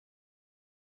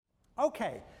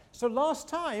Okay, so last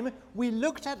time we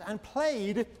looked at and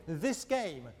played this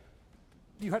game.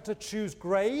 You had to choose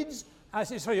grades,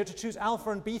 you had to choose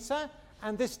alpha and beta,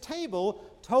 and this table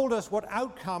told us what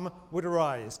outcome would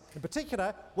arise. In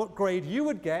particular, what grade you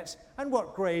would get and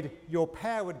what grade your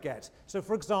pair would get. So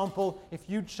for example, if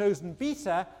you'd chosen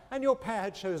beta and your pair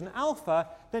had chosen alpha,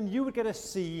 then you would get a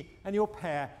C and your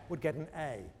pair would get an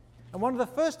A. And one of the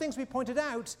first things we pointed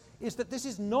out is that this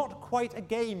is not quite a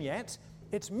game yet.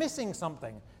 It's missing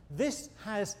something. This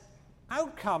has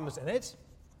outcomes in it.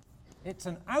 It's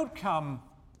an outcome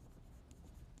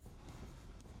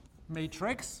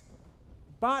matrix.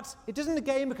 But it isn't a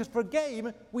game because for a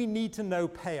game, we need to know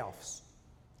payoffs.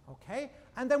 Okay?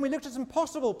 And then we looked at some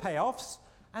possible payoffs,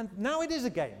 and now it is a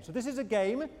game. So this is a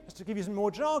game, just to give you some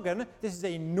more jargon, this is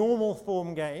a normal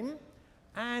form game.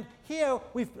 And here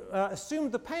we've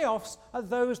assumed the payoffs are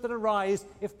those that arise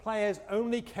if players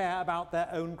only care about their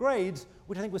own grades,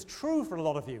 which I think was true for a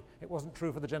lot of you. It wasn't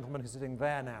true for the gentleman who's sitting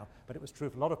there now, but it was true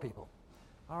for a lot of people.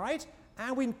 All right?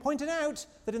 And we pointed out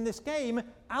that in this game,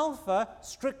 alpha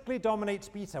strictly dominates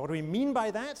beta. What do we mean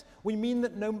by that? We mean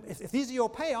that if these are your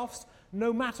payoffs,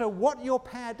 no matter what your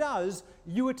pair does,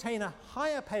 you attain a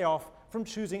higher payoff from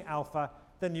choosing alpha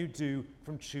than you do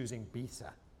from choosing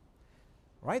beta.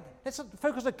 Right? Let's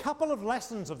focus a couple of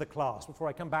lessons of the class before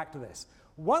I come back to this.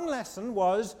 One lesson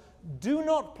was, do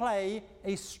not play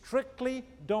a strictly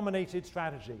dominated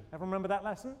strategy. Everyone remember that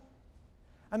lesson?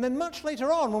 And then much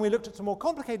later on, when we looked at some more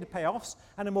complicated payoffs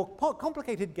and a more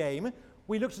complicated game,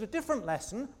 we looked at a different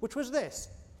lesson, which was this.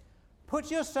 Put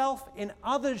yourself in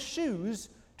others' shoes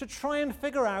to try and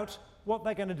figure out what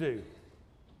they're going to do.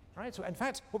 Right? So in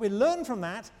fact, what we learn from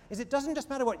that is it doesn't just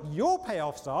matter what your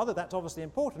payoffs are, that's obviously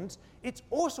important, it's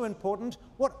also important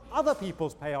what other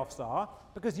people's payoffs are,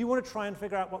 because you want to try and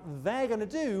figure out what they're going to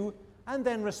do and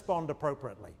then respond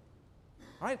appropriately.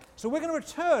 Right? So we're going to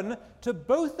return to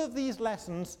both of these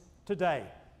lessons today.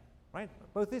 Right?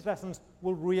 Both these lessons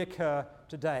will reoccur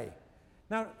today.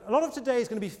 Now, a lot of today is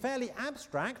going to be fairly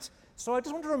abstract, so I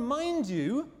just want to remind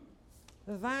you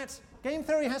that game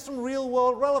theory has some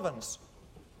real-world relevance.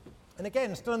 And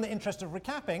again, still in the interest of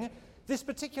recapping, this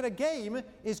particular game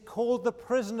is called the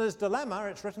prisoner's dilemma.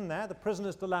 It's written there, the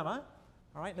prisoner's dilemma.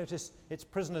 All right, notice it's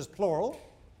prisoners plural.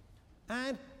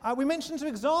 And we mentioned some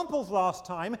examples last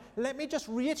time. Let me just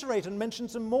reiterate and mention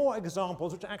some more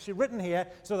examples which are actually written here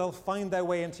so they'll find their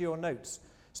way into your notes.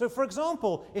 So for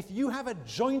example, if you have a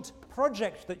joint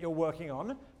project that you're working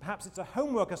on, perhaps it's a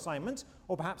homework assignment,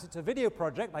 or perhaps it's a video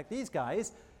project like these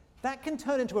guys, that can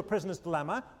turn into a prisoner's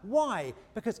dilemma. Why?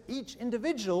 Because each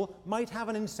individual might have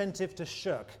an incentive to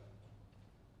shirk.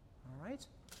 All right?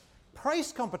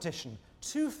 Price competition.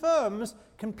 Two firms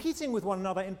competing with one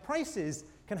another in prices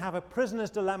can have a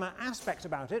prisoner's dilemma aspect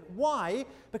about it. Why?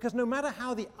 Because no matter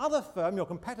how the other firm, your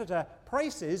competitor,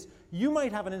 prices, you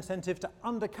might have an incentive to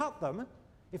undercut them.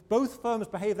 If both firms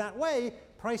behave that way,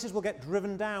 prices will get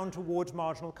driven down towards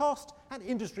marginal cost and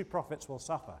industry profits will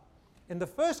suffer. In the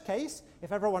first case,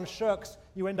 if everyone shirks,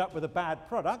 you end up with a bad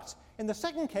product. In the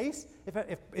second case,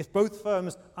 if both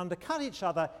firms undercut each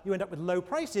other, you end up with low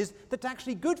prices that's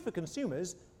actually good for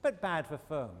consumers, but bad for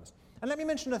firms. And let me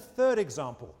mention a third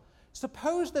example.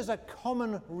 Suppose there's a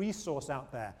common resource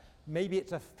out there. Maybe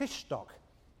it's a fish stock,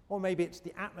 or maybe it's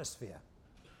the atmosphere.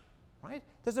 Right?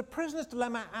 There's a prisoner's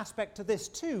dilemma aspect to this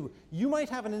too. You might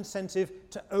have an incentive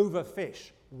to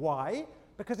overfish. Why?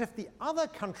 Because if the other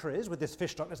countries with this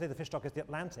fish stock, let's say the fish stock is the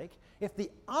Atlantic, if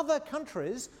the other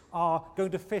countries are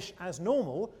going to fish as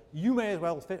normal, you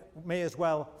may as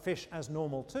well fish as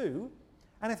normal too.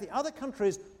 And if the other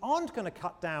countries aren't going to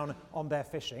cut down on their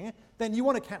fishing, then you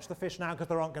want to catch the fish now because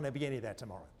there aren't going to be any there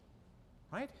tomorrow.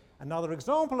 Right? Another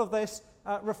example of this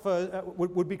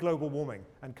would be global warming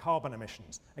and carbon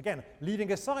emissions. Again,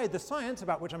 leaving aside the science,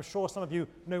 about which I'm sure some of you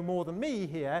know more than me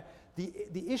here,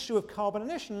 the issue of carbon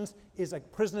emissions is a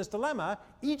prisoner's dilemma.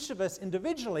 Each of us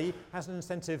individually has an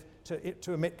incentive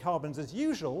to emit carbons as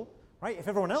usual. Right? If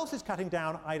everyone else is cutting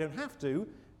down, I don't have to.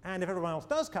 And if everyone else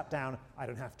does cut down, I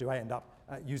don't have to. I end up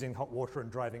using hot water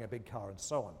and driving a big car and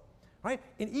so on. Right?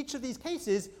 In each of these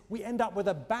cases, we end up with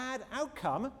a bad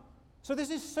outcome. So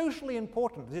this is socially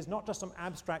important. This is not just some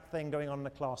abstract thing going on in a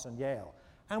class in Yale.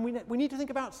 And we need to think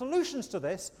about solutions to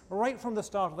this right from the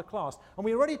start of the class. And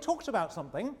we already talked about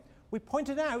something. We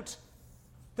pointed out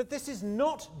that this is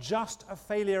not just a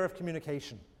failure of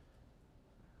communication.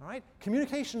 All right?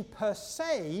 Communication per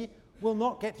se will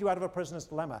not get you out of a prisoner's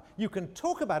dilemma. You can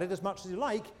talk about it as much as you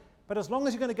like, but as long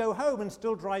as you're going to go home and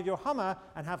still drive your Hummer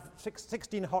and have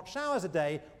 16 hot showers a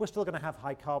day, we're still going to have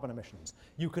high carbon emissions.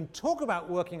 You can talk about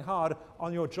working hard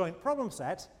on your joint problem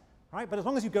set, All right? But as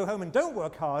long as you go home and don't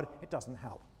work hard, it doesn't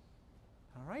help.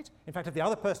 All right? In fact, if the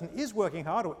other person is working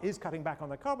hard or is cutting back on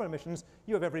their carbon emissions,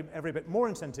 you have every bit more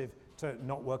incentive to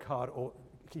not work hard or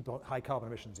keep high carbon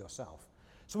emissions yourself.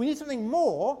 So we need something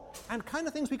more, and kind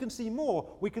of things we can see more.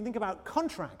 We can think about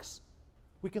contracts.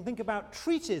 We can think about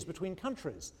treaties between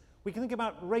countries. We can think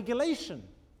about regulation.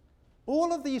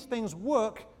 All of these things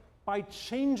work by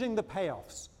changing the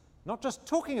payoffs. Not just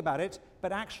talking about it,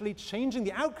 but actually changing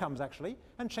the outcomes, actually,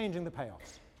 and changing the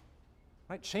payoffs.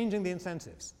 Right? Changing the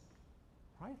incentives.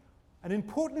 Right?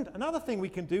 Another thing we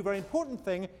can do, very important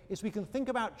thing, is we can think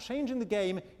about changing the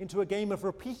game into a game of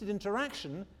repeated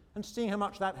interaction and seeing how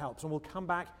much that helps. And we'll come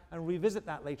back and revisit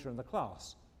that later in the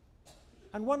class.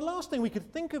 And one last thing we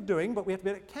could think of doing, but we have to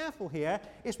be a bit careful here,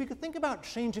 is we could think about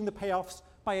changing the payoffs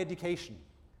by education.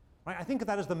 Right? I think of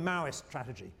that as the Maoist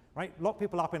strategy. Right? Lock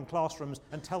people up in classrooms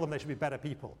and tell them they should be better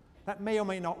people. That may or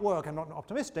may not work. I'm not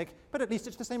optimistic, but at least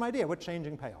it's the same idea. We're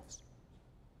changing payoffs.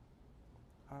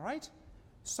 All right?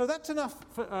 So that's enough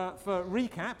for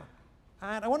recap.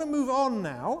 And I want to move on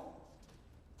now.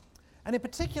 And in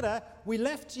particular, we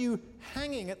left you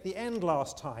hanging at the end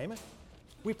last time.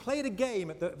 We played a game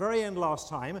at the very end last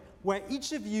time where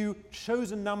each of you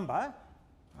chose a number.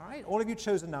 All right? All of you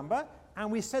chose a number.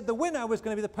 And we said the winner was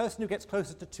going to be the person who gets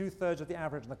closest to 2/3 of the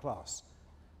average in the class.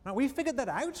 Now, we figured that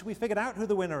out. We figured out who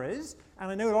the winner is.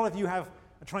 And I know a lot of you are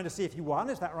trying to see if you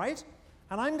won. Is that right?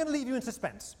 And I'm going to leave you in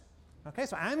suspense. Okay,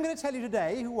 so I'm going to tell you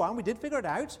today who won. We did figure it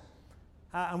out,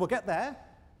 and we'll get there.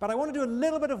 But I want to do a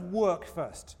little bit of work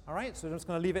first. All right, so I'm just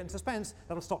going to leave it in suspense.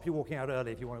 That'll stop you walking out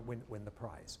early if you want to win the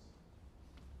prize.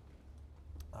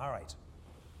 All right.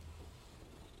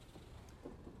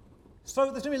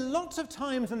 So there's going to be lots of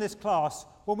times in this class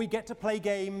when we get to play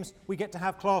games, we get to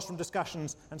have classroom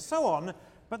discussions, and so on.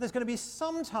 But there's going to be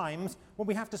some times when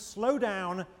we have to slow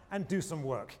down and do some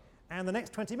work. And the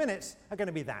next 20 minutes are going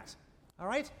to be that. All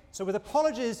right? So with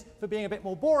apologies for being a bit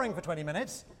more boring for 20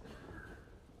 minutes,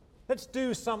 let's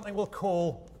do something we'll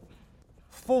call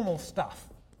formal stuff.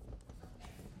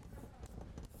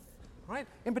 All right?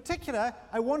 In particular,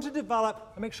 I want to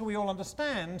develop and make sure we all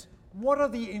understand what are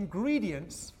the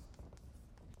ingredients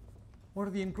of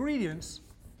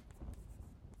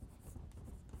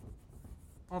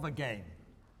a game.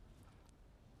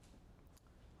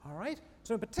 All right?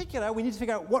 So in particular, we need to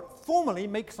figure out what formally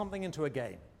makes something into a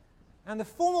game. And the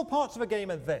formal parts of a game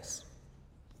are this.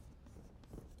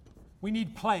 We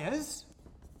need players.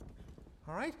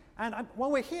 All right? And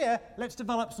while we're here, let's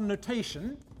develop some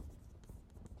notation.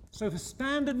 So for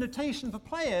standard notation for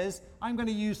players, I'm going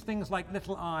to use things like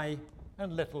little I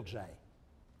and little j.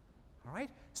 All right?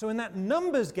 So in that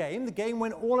numbers game, the game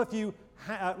when all of you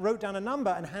wrote down a number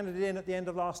and handed it in at the end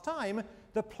of last time,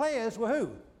 the players were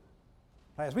who?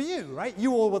 Players were you, right?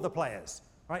 You all were the players.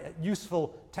 Right? A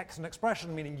useful Texan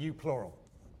expression meaning you plural.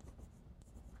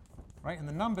 Right? In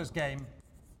the numbers game,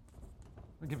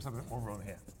 we'll give us a bit more room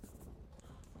here.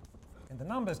 In the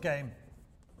numbers game,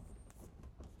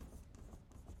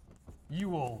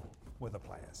 you all were the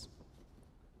players.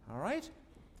 All right?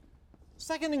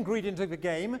 Second ingredient of the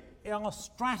game are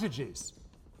strategies.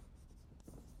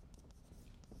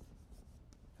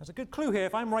 There's a good clue here.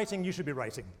 If I'm writing, you should be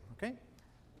writing. Okay?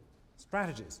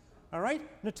 Strategies. All right?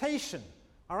 Notation.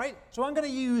 All right? So I'm going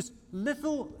to use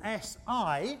little si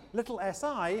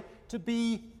to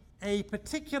be a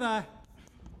particular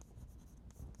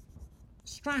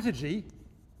strategy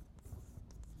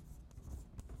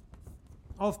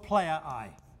of player I.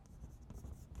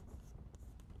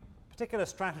 Particular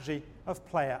strategy of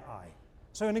player I.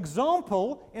 So an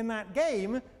example in that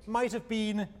game might have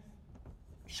been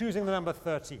choosing the number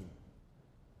 13.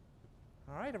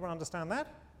 All right, everyone understand that?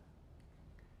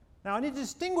 Now I need to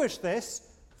distinguish this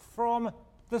from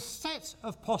the set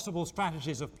of possible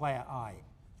strategies of player I.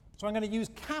 So I'm going to use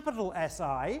capital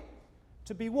SI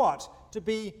to be what? To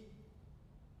be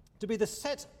the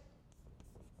set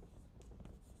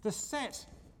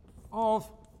of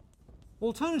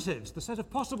alternatives, the set of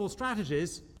possible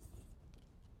strategies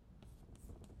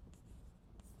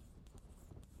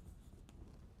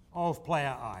of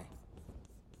player I.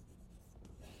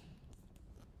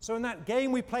 So in that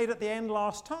game we played at the end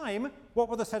last time, what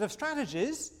were the set of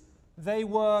strategies? They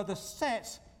were the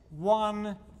set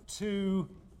 1, 2,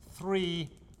 3,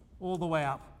 all the way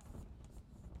up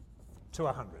to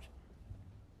 100.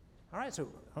 All right, so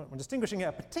I'm distinguishing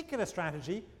a particular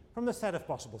strategy from the set of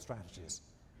possible strategies.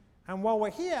 And while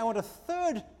we're here, I want a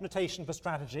third notation for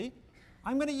strategy.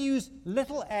 I'm going to use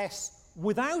little s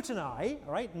without an I,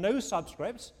 all right, no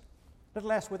subscript,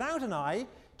 little s without an I,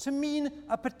 to mean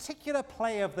a particular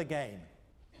play of the game.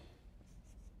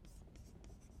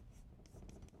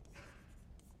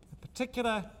 A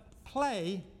particular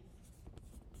play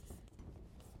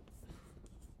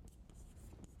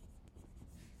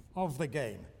of the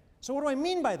game. So what do I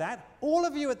mean by that? All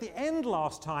of you at the end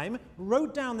last time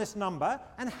wrote down this number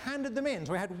and handed them in.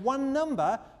 So we had one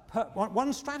number,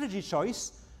 one strategy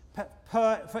choice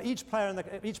for each player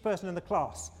each person in the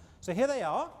class. So here they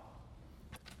are.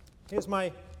 Here's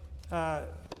my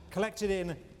collected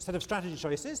in set of strategy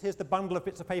choices. Here's the bundle of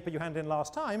bits of paper you handed in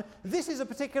last time. This is a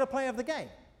particular play of the game.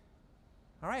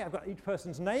 All right, I've got each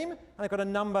person's name, and I've got a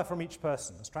number from each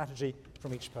person, a strategy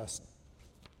from each person.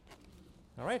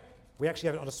 All right, we actually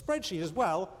have it on a spreadsheet as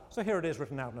well, so here it is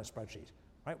written out on a spreadsheet.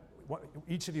 Right,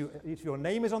 each of your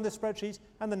name is on this spreadsheet,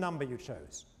 and the number you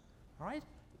chose. All right,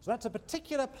 so that's a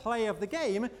particular play of the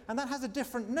game, and that has a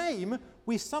different name.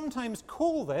 We sometimes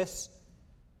call this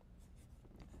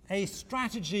a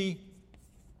strategy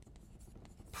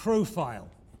profile.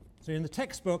 So in the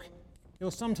textbook,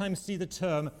 you'll sometimes see the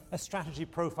term a strategy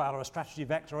profile or a strategy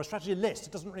vector or a strategy list.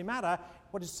 It doesn't really matter.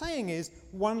 What it's saying is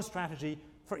one strategy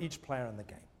for each player in the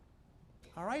game.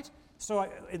 All right? So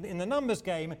in the numbers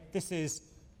game, this is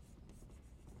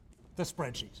the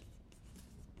spreadsheet.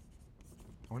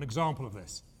 Or an example of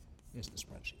this is the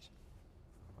spreadsheet.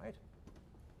 All right?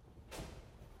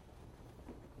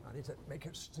 I need to make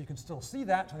it so you can still see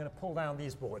that. I'm going to pull down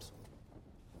these boards.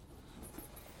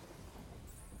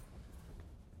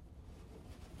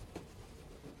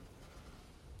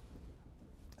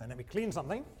 And let me clean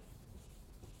something.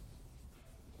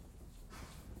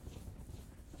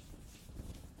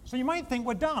 So you might think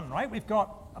we're done, right? We've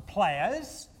got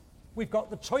players. We've got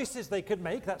the choices they could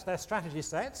make. That's their strategy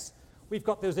sets. We've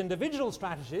got those individual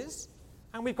strategies.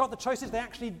 And we've got the choices they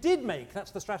actually did make.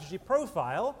 That's the strategy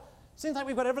profile. Seems like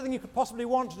we've got everything you could possibly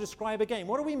want to describe a game.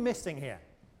 What are we missing here?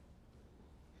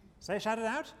 Say, shout it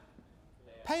out.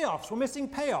 Payoffs. We're missing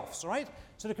payoffs, right?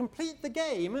 So to complete the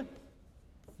game,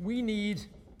 we need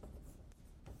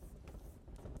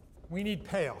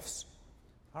payoffs.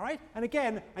 All right? And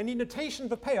again, I need notation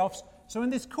for payoffs. So in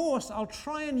this course, I'll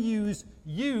try and use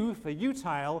U for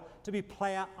utile to be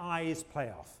player I's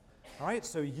payoff. All right?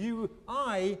 So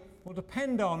UI will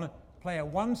depend on player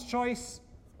 1's choice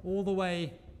all the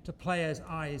way to player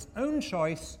I's own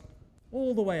choice,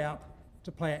 all the way up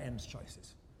to player N's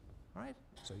choices. All right?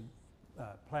 So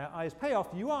player I's payoff,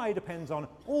 UI, depends on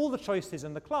all the choices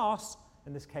in the class,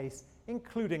 in this case,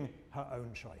 including her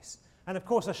own choice. And of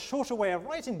course, a shorter way of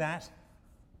writing that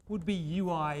would be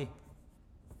UI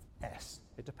S.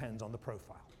 It depends on the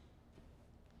profile.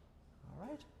 All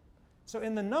right? So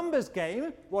in the numbers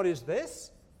game, what is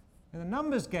this? In the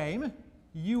numbers game,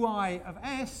 UI of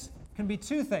S can be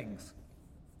two things.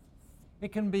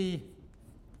 It can be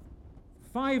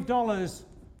 $5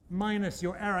 minus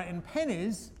your error in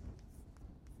pennies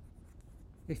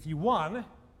if you won.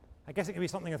 I guess it could be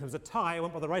something if it was a tie. I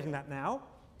won't bother writing that now.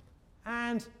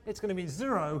 And it's going to be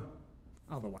 0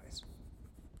 otherwise.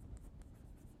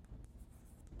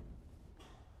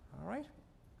 All right?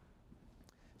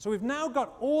 So we've now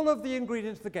got all of the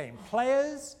ingredients of the game.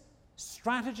 Players,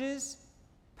 strategies,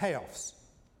 payoffs.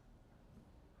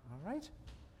 All right?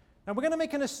 Now we're going to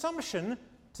make an assumption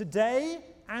today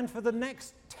and for the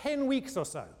next 10 weeks or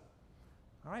so.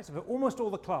 All right? So for almost all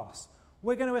the class.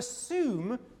 We're going to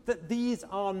assume that these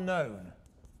are known.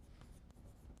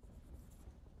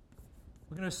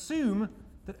 We're going to assume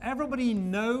that everybody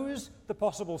knows the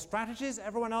possible strategies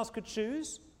everyone else could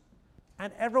choose,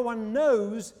 and everyone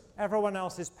knows everyone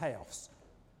else's payoffs.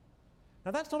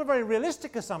 Now that's not a very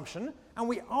realistic assumption, and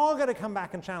we are going to come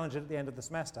back and challenge it at the end of the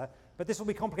semester, but this will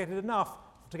be complicated enough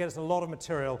to get us a lot of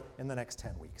material in the next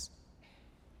 10 weeks.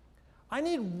 I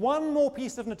need one more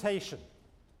piece of notation,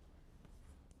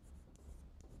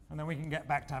 and then we can get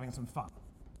back to having some fun.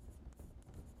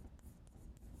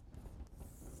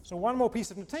 So one more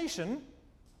piece of notation.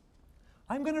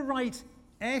 I'm going to write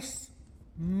S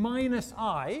minus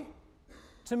I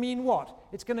to mean what?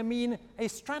 It's going to mean a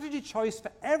strategy choice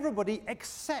for everybody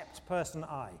except person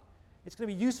I. It's going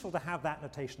to be useful to have that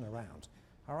notation around.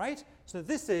 All right? So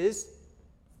this is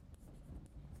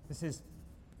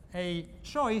a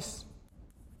choice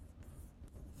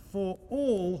for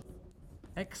all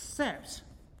except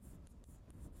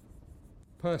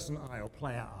person I or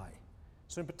player I.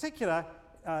 So in particular,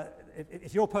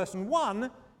 if you're person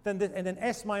 1, then and then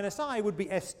S minus I would be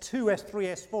S2, S3,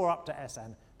 S4 up to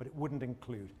Sn, but it wouldn't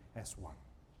include S1.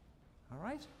 All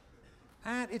right?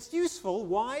 And it's useful.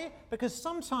 Why? Because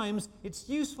sometimes it's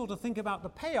useful to think about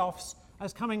the payoffs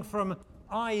as coming from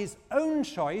I's own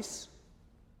choice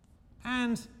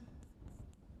and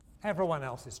everyone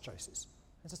else's choices.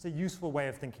 It's just a useful way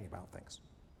of thinking about things.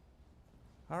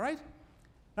 All right?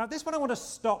 Now, at this point, I want to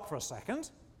stop for a second.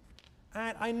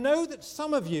 And I know that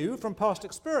some of you, from past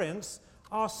experience,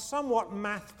 are somewhat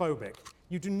math-phobic.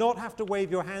 You do not have to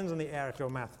wave your hands in the air if you're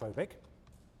math-phobic.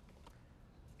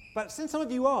 But since some of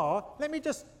you are, let me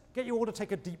just get you all to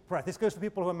take a deep breath. This goes for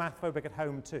people who are math-phobic at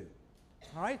home too.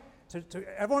 All right? So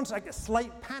everyone's like a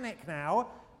slight panic now.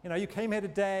 You know, you came here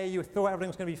today, you thought everything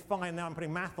was going to be fine, now I'm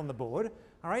putting math on the board.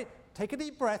 All right? Take a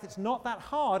deep breath. It's not that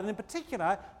hard. And in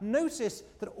particular, notice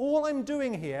that all I'm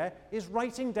doing here is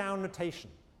writing down notation.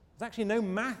 There's actually no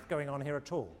math going on here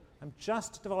at all. I'm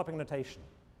just developing notation.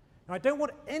 Now, I don't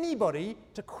want anybody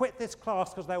to quit this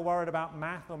class because they're worried about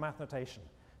math or math notation.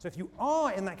 So if you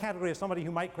are in that category of somebody who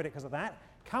might quit it because of that,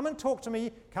 come and talk to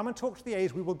me, come and talk to the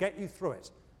A's, we will get you through it.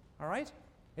 All right?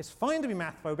 It's fine to be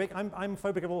math-phobic. I'm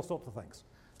phobic of all sorts of things.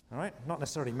 All right? Not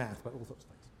necessarily math, but all sorts of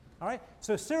things. All right?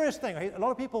 So a serious thing. A lot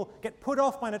of people get put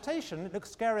off by notation. It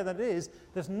looks scarier than it is.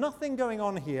 There's nothing going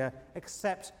on here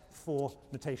except for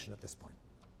notation at this point.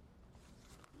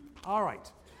 All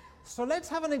right. So let's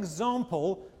have an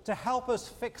example to help us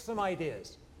fix some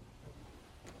ideas.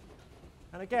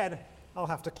 And again, I'll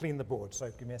have to clean the board,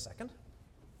 so give me a second.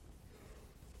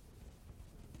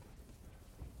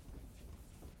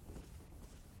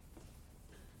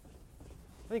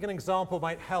 I think an example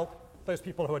might help those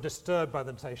people who are disturbed by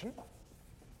the notation.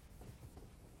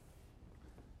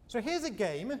 So here's a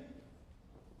game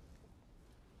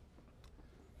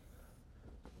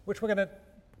which we're going to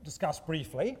discuss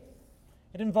briefly.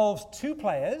 It involves two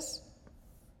players,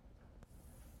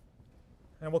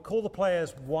 and we'll call the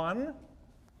players 1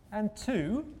 and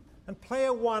 2, and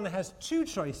player 1 has two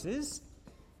choices,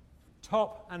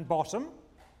 top and bottom,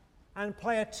 and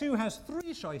player 2 has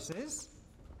three choices,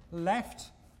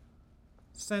 left,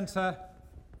 center,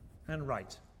 and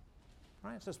right.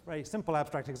 Right, it's just a very simple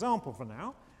abstract example for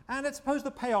now. And let's suppose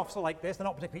the payoffs are like this. They're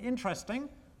not particularly interesting.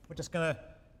 We're just going to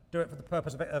do it for the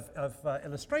purpose of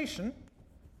illustration.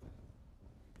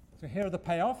 So here are the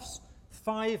payoffs.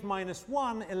 5 minus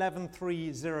 1, 11,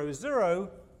 3, 0, 0,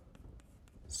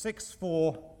 6,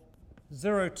 4,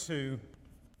 0, 2,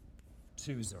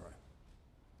 2, 0.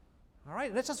 All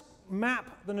right, let's just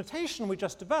map the notation we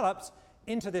just developed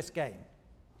into this game.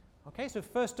 Okay, so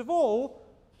first of all,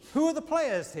 who are the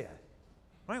players here?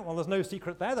 Right, well, there's no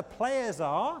secret there. The players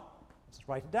are, let's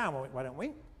write it down, why don't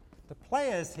we? The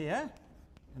players here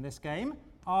in this game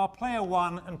are player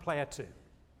 1 and player 2.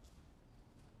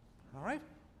 All right,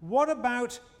 what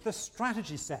about the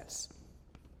strategy sets?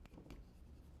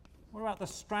 What about the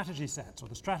strategy sets or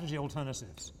the strategy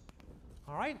alternatives?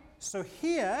 All right, so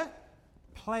here,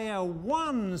 player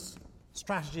 1's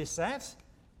strategy set,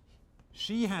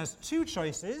 she has two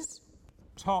choices,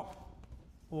 top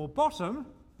or bottom,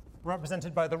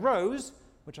 represented by the rows,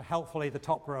 which are helpfully the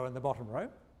top row and the bottom row.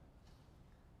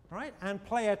 All right, and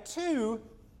player 2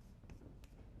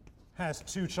 has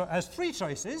three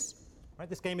choices. Right,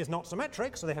 this game is not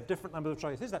symmetric, so they have different numbers of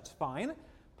choices. That's fine.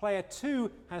 Player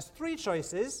 2 has three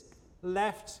choices,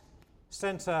 left,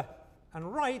 center,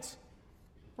 and right,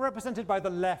 represented by the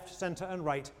left, center, and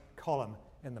right column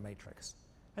in the matrix.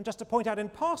 And just to point out in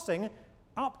passing,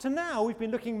 up to now we've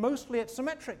been looking mostly at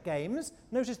symmetric games.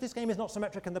 Notice this game is not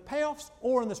symmetric in the payoffs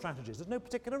or in the strategies. There's no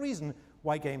particular reason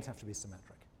why games have to be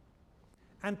symmetric.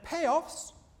 And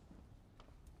payoffs,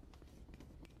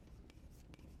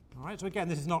 all right, so again,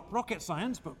 this is not rocket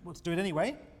science, but let's do it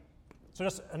anyway. So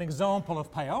just an example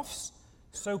of payoffs.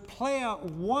 So player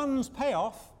 1's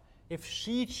payoff, if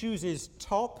she chooses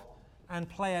top and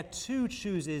player 2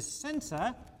 chooses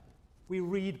center, we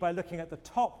read by looking at the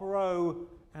top row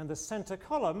and the center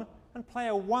column, and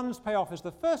player 1's payoff is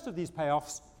the first of these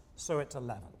payoffs, so it's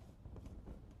 11.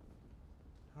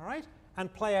 All right?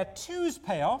 And player 2's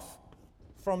payoff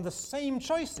from the same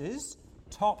choices,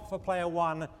 top for player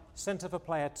 1, center for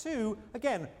player 2,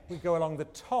 again, we go along the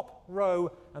top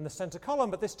row and the center column,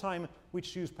 but this time we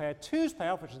choose player 2's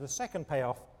payoff, which is the second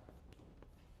payoff,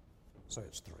 so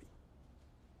it's 3.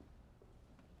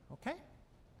 Okay?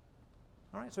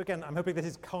 All right, so again, I'm hoping this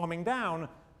is calming down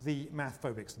the math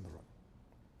phobics in the room.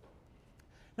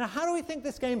 Now, how do we think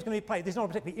this game's going to be played? This is not a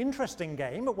particularly interesting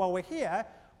game, but while we're here,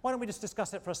 why don't we just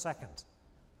discuss it for a second?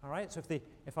 All right, so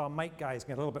if our mic guys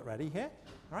get a little bit ready here.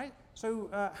 All right, so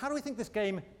how do we think this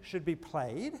game should be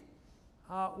played?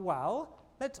 Well,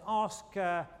 let's ask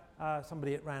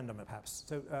somebody at random, perhaps.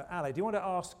 So, Ali, do you want to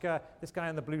ask this guy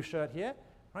in the blue shirt here?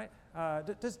 Right?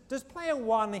 Does player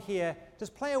 1 here, does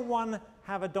player 1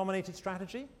 have a dominated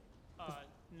strategy?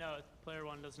 No, player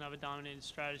 1 doesn't have a dominated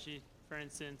strategy. For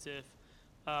instance, if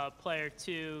player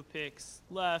 2 picks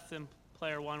left, then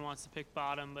player 1 wants to pick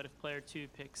bottom, but if player 2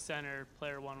 picks center,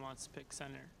 player 1 wants to pick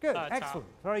center. Good, excellent,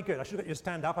 very good. I should have got you to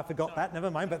stand up, I forgot that, never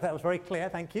mind, but that was very clear,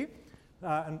 thank you.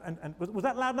 was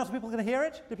that loud enough so people can hear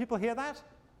it? Did people hear that?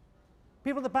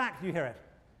 People at the back, do you hear it?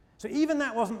 So even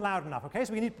that wasn't loud enough, okay?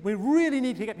 So we really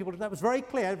need to get people to, that was very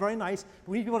clear, very nice, but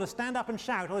we need people to stand up and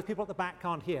shout, otherwise people at the back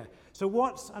can't hear. So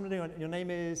I'm doing, your name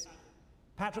is?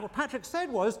 Patrick. What Patrick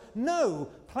said was, no,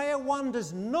 player 1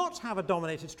 does not have a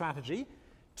dominated strategy.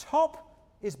 Top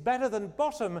is better than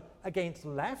bottom against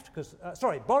left, because,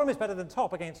 bottom is better than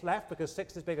top against left because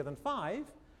 6 is bigger than 5,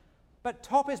 but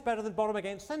top is better than bottom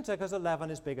against center because 11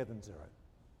 is bigger than 0.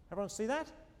 Everyone see that?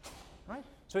 Right?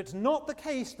 So it's not the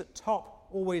case that top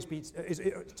always beats,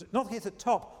 it's not the case that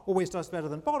top always does better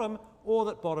than bottom, or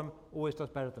that bottom always does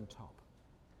better than top.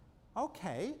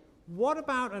 Okay, what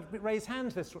about, raise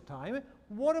hands this time,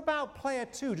 what about player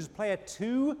 2? Does player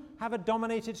 2 have a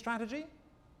dominated strategy?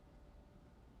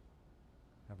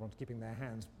 Everyone's keeping their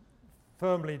hands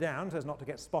firmly down so as not to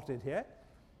get spotted here.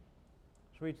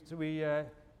 Should we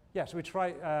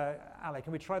try, Ali,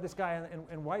 can we try this guy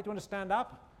in white? Do you want to stand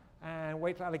up and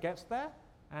wait till Ali gets there?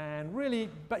 And really,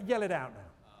 but yell it out now.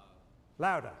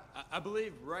 Louder. I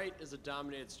believe right is a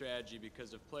dominated strategy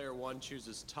because if player 1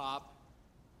 chooses top,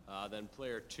 then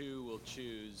player 2 will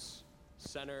choose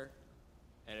center.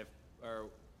 And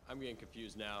I'm getting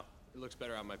confused now. It looks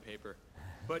better on my paper.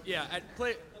 But yeah,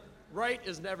 right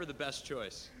is never the best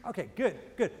choice. Okay, good.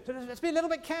 So let's be a little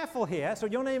bit careful here. So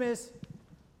your name is?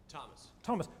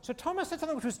 Thomas. So Thomas said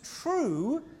something which was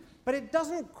true, but it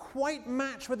doesn't quite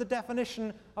match with the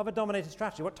definition of a dominated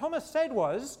strategy. What Thomas said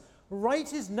was,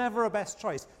 right is never a best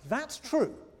choice. That's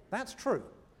true.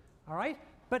 All right?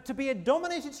 But to be a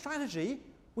dominated strategy,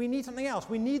 we need something else.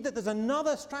 We need that there's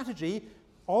another strategy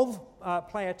of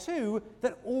player 2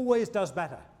 that always does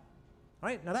better. All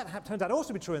right? Now that turns out also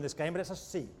to be true in this game, but it's a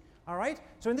C. All right?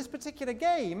 So in this particular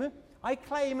game, I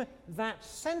claim that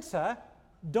center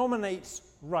dominates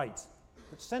right.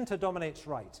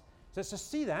 So to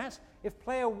see that, if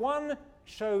player 1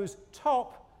 shows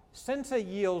top, center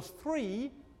yields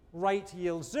 3, right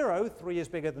yields 0, 3 is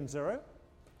bigger than 0.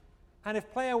 And if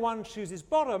player 1 chooses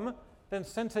bottom, then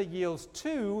center yields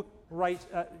 2, right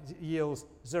yields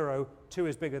 0, 2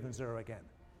 is bigger than 0 again.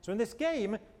 So in this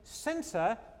game,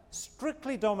 center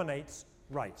strictly dominates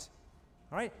right.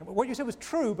 All right? What you said was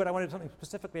true, but I wanted something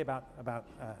specifically about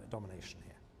domination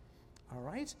here. All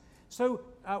right? So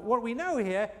what we know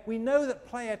here, we know that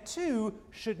player 2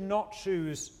 should not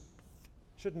choose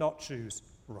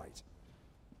right.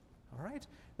 All right?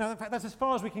 Now, in fact, that's as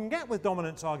far as we can get with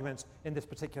dominance arguments in this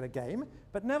particular game.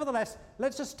 But nevertheless,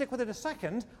 let's just stick with it a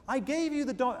second. I gave you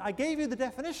the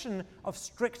definition of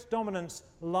strict dominance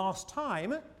last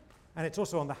time, and it's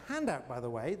also on the handout, by the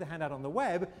way, the handout on the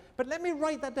web. But let me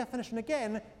write that definition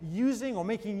again, using or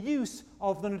making use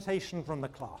of the notation from the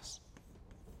class.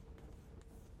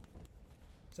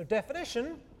 So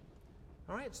definition,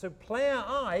 all right, so player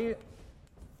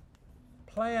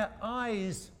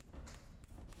I's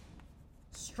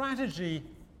strategy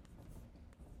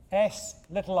S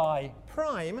little I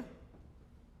prime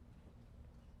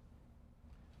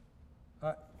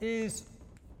is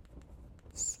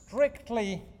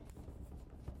strictly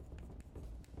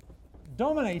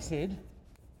dominated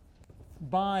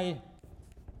by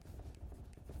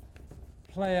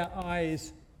player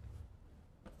I's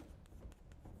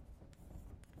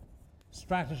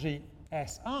strategy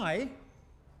Si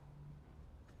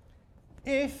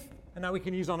if, and now we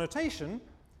can use our notation,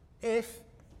 if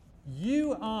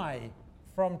Ui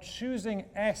from choosing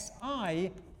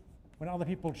Si when other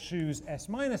people choose S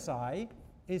minus I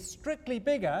is strictly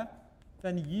bigger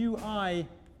than Ui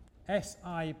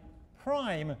Si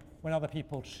prime when other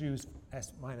people choose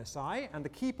S minus I. And the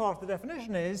key part of the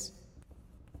definition is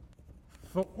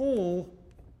for all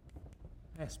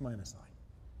S minus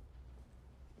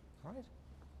I. All right?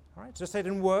 All right, so say it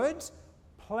in words.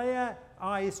 Player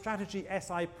I's strategy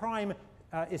Si prime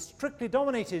is strictly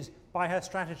dominated by her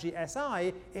strategy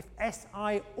Si if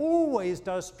Si always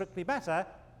does strictly better,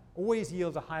 always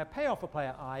yields a higher payoff for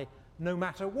player I, no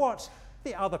matter what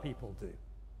the other people do.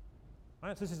 All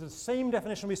right, so this is the same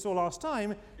definition we saw last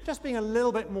time, just being a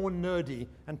little bit more nerdy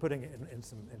and putting it in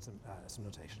some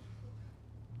notation.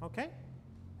 Okay?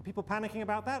 Are people panicking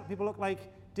about that? People look like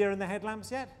deer in the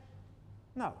headlamps yet?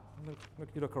 No,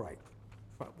 you look all right.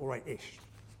 All right-ish.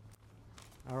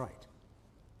 All right.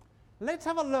 Let's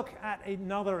have a look at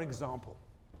another example.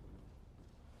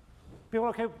 People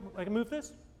okay? I can move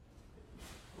this?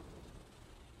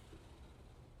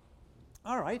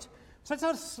 All right. So let's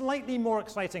have a slightly more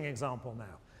exciting example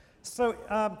now. So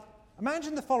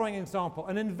imagine the following example.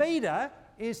 An invader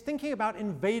is thinking about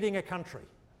invading a country.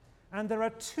 And there are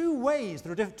two ways,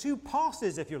 there are two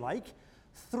passes, if you like,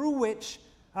 through which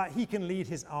he can lead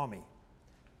his army.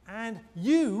 And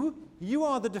you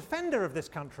are the defender of this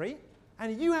country,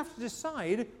 and you have to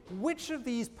decide which of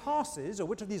these passes or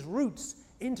which of these routes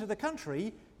into the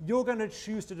country you're going to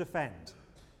choose to defend.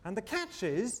 And the catch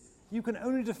is you can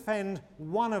only defend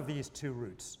one of these two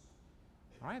routes.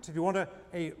 All right? So if you want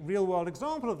a real-world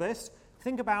example of this,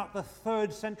 think about the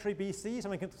 3rd century BC.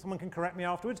 Someone can correct me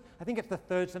afterwards. I think it's the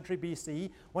 3rd century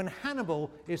BC when Hannibal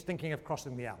is thinking of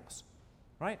crossing the Alps.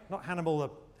 Right? Not Hannibal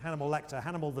Lecter,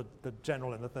 Hannibal the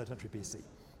general in the 3rd century BC.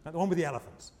 The one with the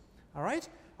elephants. All right?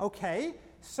 Okay,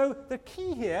 so the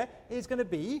key here is going to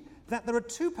be that there are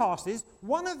two passes.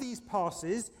 One of these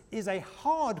passes is a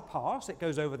hard pass, it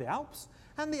goes over the Alps,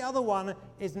 and the other one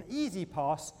is an easy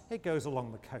pass, it goes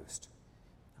along the coast.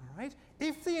 All right?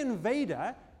 If the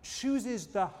invader chooses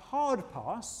the hard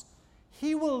pass,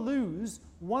 he will lose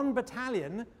 1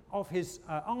 battalion of his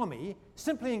army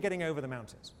simply in getting over the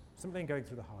mountains, simply in going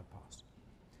through the hard pass.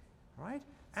 All right?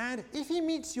 And if he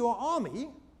meets your army,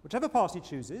 whichever pass he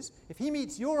chooses, if he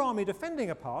meets your army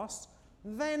defending a pass,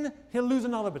 then he'll lose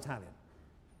another battalion.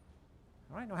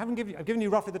 All right? Now, I've given you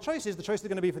roughly the choices. The choices are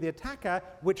going to be for the attacker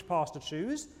which pass to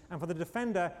choose, and for the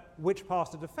defender which pass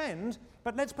to defend.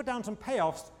 But let's put down some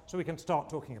payoffs so we can start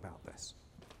talking about this.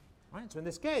 All right? So in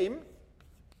this game,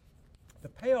 the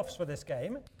payoffs for this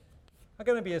game are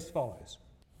going to be as follows.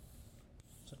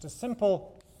 So it's a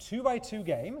simple 2-by-2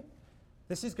 game.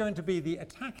 This is going to be the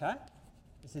attacker.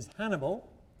 This is Hannibal.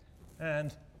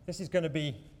 And this is going to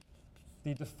be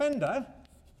the defender.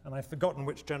 And I've forgotten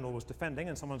which general was defending,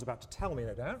 and someone's about to tell me,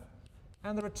 no doubt.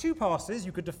 And there are two passes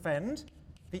you could defend,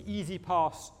 the easy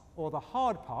pass or the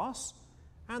hard pass.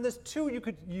 And there's two you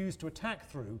could use to attack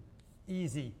through,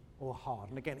 easy or hard.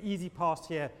 And again, easy pass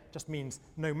here just means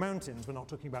no mountains. We're not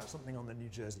talking about something on the New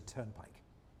Jersey Turnpike.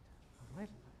 All right?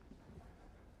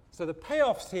 So the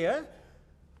payoffs here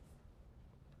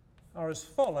are as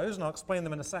follows, and I'll explain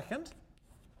them in a second.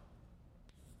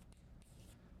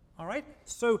 All right,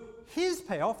 so his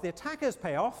payoff, the attacker's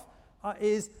payoff,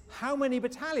 is how many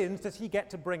battalions does he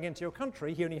get to bring into your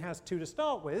country? He only has 2 to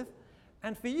start with.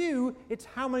 And for you, it's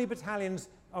how many battalions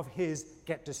of his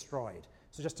get destroyed.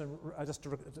 So just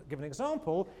to give an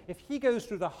example, if he goes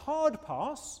through the hard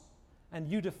pass and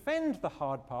you defend the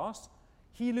hard pass,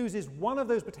 he loses 1 of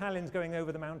those battalions going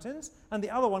over the mountains and the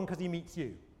other one because he meets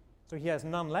you. So he has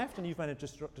none left, and you've managed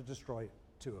to destroy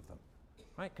 2 of them.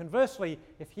 Right? Conversely,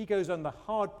 if he goes on the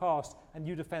hard pass and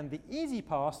you defend the easy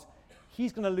pass,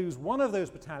 he's going to lose 1 of those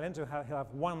battalions, so he'll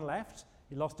have 1 left.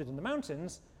 He lost it in the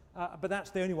mountains, but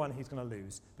that's the only one he's going to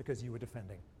lose because you were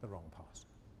defending the wrong pass.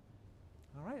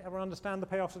 All right, everyone understand the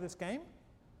payoffs of this game?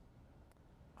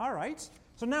 All right,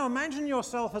 so now imagine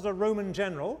yourself as a Roman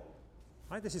general.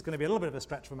 Right? This is going to be a little bit of a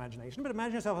stretch for imagination, but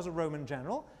imagine yourself as a Roman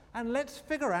general, and let's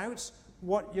figure out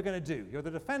what you're going to do. You're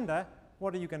the defender.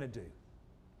 What are you going to do?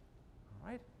 All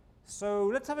right. So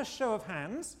let's have a show of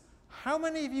hands. How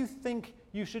many of you think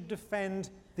you should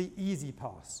defend the easy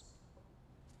pass?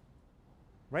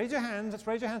 Raise your hands. Let's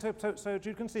raise your hands so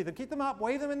Jude can see them. Keep them up.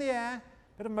 Wave them in the air.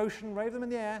 Bit of motion. Wave them in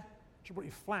the air. Should put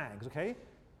your flags, okay?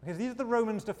 Because these are the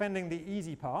Romans defending the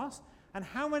easy pass. And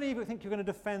how many of you think you're going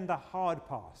to defend the hard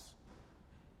pass?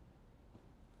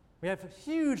 We have a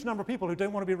huge number of people who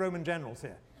don't want to be Roman generals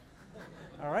here.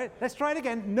 All right, let's try it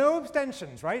again. No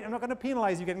abstentions, right? I'm not going to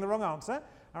penalize you getting the wrong answer.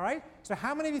 All right, so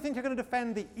how many of you think you're going to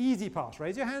defend the easy pass?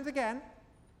 Raise your hands again.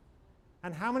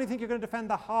 And how many think you're going to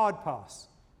defend the hard pass?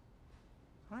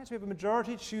 All right, so we have a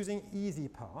majority choosing easy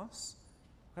pass.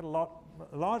 Quite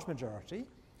a large majority.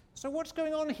 So what's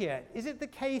going on here? Is it the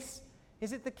case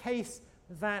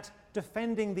that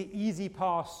defending the easy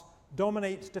pass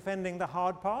dominates defending the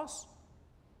hard pass?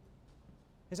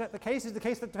 Is that the case? Is the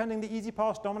case that defending the easy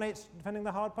pass dominates defending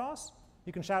the hard pass?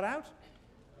 You can shout out.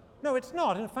 No, it's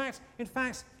not. In fact,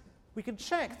 we can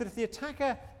check that if the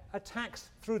attacker attacks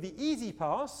through the easy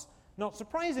pass, not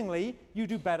surprisingly, you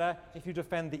do better if you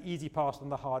defend the easy pass than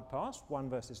the hard pass, 1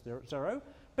 versus 0.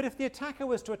 But if the attacker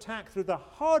was to attack through the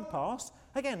hard pass,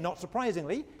 again, not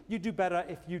surprisingly, you do better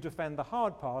if you defend the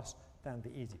hard pass than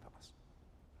the easy pass.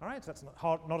 All right, so that's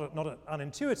not an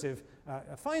unintuitive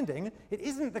finding. It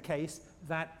isn't the case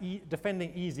that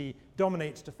defending easy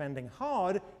dominates defending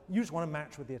hard. You just want to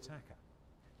match with the attacker.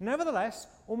 Nevertheless,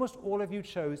 almost all of you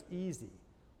chose easy.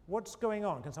 What's going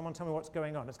on? Can someone tell me what's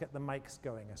going on? Let's get the mics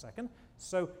going a second.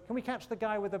 So can we catch the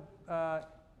guy with the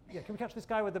can we catch this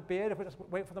guy with the beard? If we just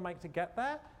wait for the mic to get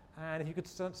there, and if you could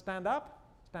stand up,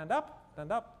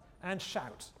 and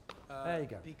shout. There you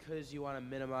go. Because you want to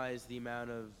minimize the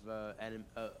amount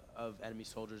of enemy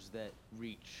soldiers that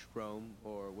reach Rome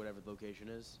or whatever the location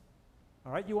is.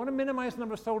 All right, you want to minimize the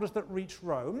number of soldiers that reach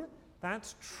Rome.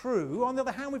 That's true. On the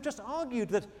other hand, we've just argued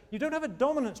that you don't have a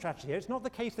dominant strategy here. It's not the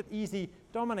case that easy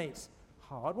dominates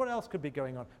hard. What else could be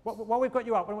going on? While we've got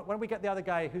you up, why don't we get the other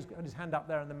guy who's got his hand up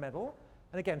there in the middle?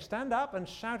 And again, stand up and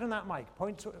shout in that mic.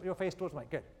 Point your face towards the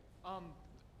mic. Good.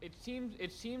 It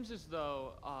seems as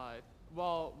though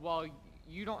while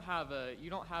you don't have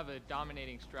a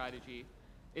dominating strategy,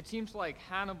 it seems like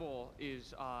Hannibal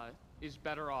is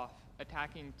better off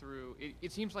attacking through.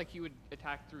 It seems like he would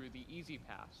attack through the easy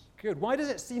pass. Good. Why does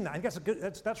it seem that? I guess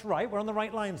that's right. We're on the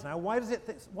right lines now. Why does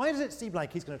it seem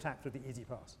like he's going to attack through the easy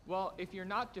pass? Well, if you're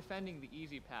not defending the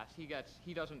easy pass,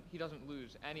 he doesn't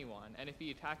lose anyone, and if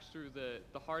he attacks through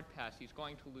the hard pass, he's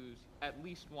going to lose at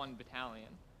least one battalion.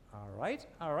 All right.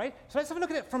 So let's have a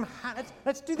look at it from,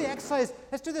 let's do the exercise,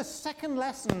 let's do the second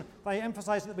lesson that I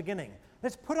emphasized at the beginning.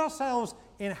 Let's put ourselves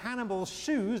in Hannibal's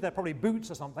shoes. They're probably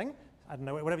boots or something. I don't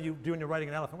know, whatever you do when you're riding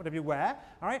an elephant, whatever you wear.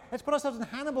 All right, let's put ourselves in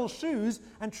Hannibal's shoes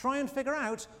and try and figure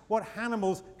out what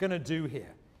Hannibal's going to do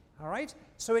here. All right,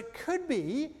 so it could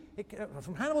be,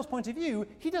 from Hannibal's point of view,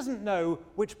 he doesn't know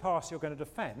which pass you're going to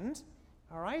defend.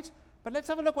 All right, but let's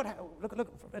have a look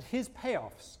at his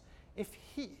payoffs. If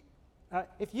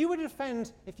you were to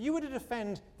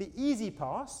defend the easy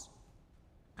pass,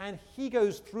 and he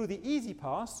goes through the easy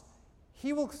pass,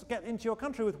 he will get into your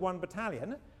country with 1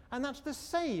 battalion, and that's the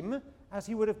same as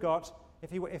he would have got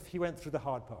if he went through the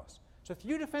hard pass. So if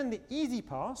you defend the easy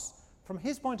pass, from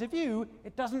his point of view,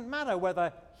 it doesn't matter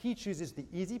whether he chooses the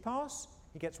easy pass,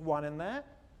 he gets 1 in there,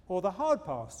 or the hard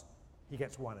pass, he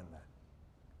gets 1 in there.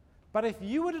 But if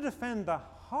you were to defend the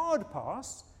hard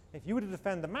pass, if you were to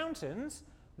defend the mountains,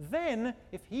 then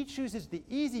if he chooses the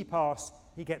easy pass,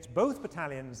 he gets both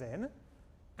battalions in,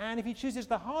 and if he chooses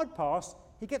the hard pass,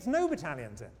 he gets no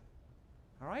battalions in.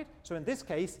 All right? So in this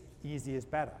case, easy is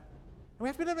better. And we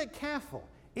have to be a little bit careful.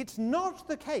 It's not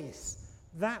the case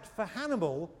that for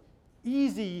Hannibal,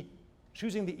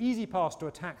 choosing the easy pass to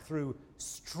attack through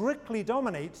strictly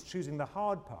dominates choosing the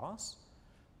hard pass,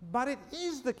 but it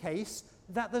is the case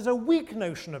that there's a weak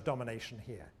notion of domination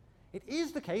here. It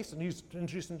is the case, and to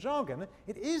introduce some jargon,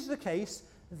 it is the case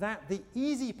that the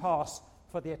easy pass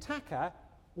for the attacker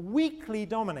weakly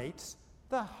dominates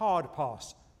the hard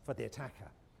pass for the attacker.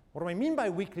 What do I mean by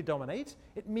weakly dominate?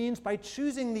 It means by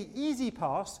choosing the easy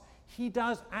pass, he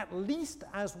does at least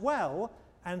as well,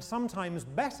 and sometimes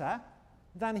better,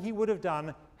 than he would have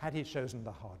done had he chosen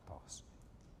the hard pass.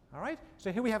 All right?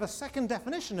 So here we have a second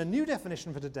definition, a new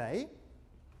definition for today.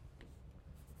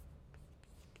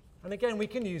 And again, we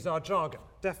can use our jargon.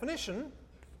 Definition: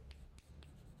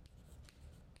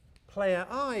 player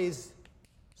I's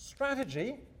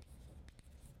strategy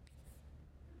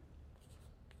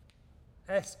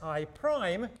SI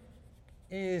prime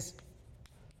is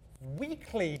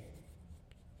weakly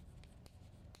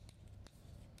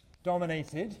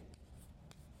dominated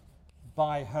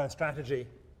by her strategy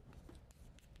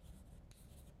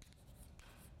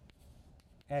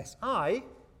SI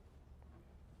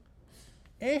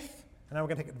if, and now we're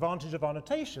going to take advantage of our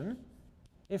notation,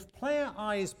 if player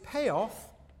I's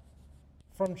payoff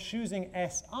from choosing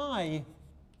SI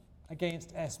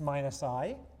against S minus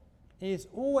I is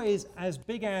always as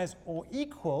big as or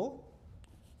equal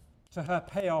to her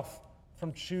payoff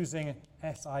from choosing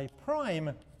SI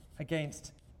prime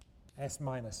against S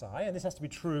minus I, and this has to be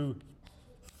true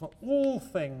for all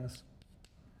things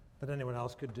that anyone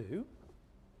else could do.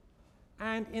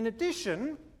 And in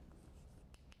addition,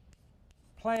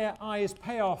 player I's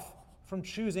payoff from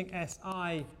choosing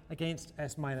SI against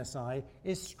S minus I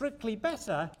is strictly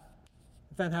better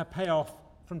than her payoff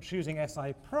from choosing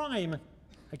SI prime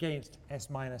against S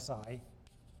minus I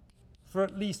for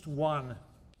at least one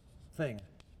thing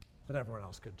that everyone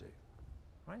else could do.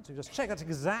 Right? So just check that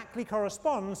exactly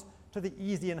corresponds to the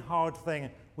easy and hard thing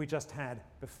we just had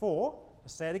before.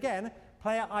 Let's say it again.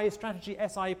 Player I's strategy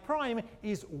SI prime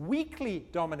is weakly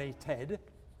dominated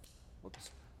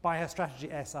by her strategy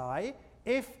SI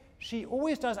if she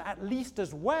always does at least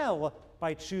as well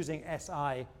by choosing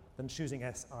SI than choosing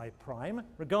SI prime,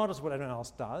 regardless of what everyone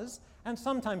else does, and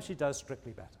sometimes she does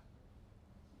strictly better.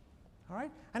 All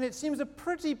right? And it seems a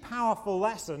pretty powerful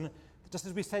lesson. Just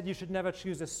as we said, you should never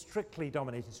choose a strictly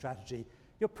dominated strategy.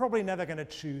 You're probably never going to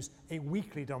choose a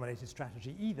weakly dominated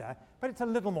strategy either, but it's a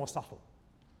little more subtle.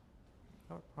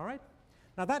 All right?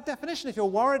 Now that definition, if you're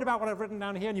worried about what I've written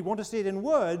down here and you want to see it in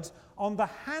words, on the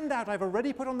handout I've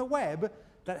already put on the web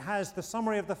that has the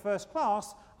summary of the first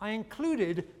class, I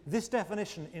included this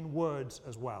definition in words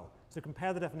as well. So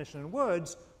compare the definition in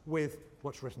words with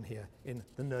what's written here in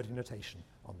the nerdy notation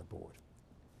on the board.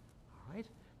 All right?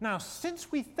 Now,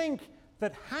 since we think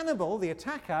that Hannibal, the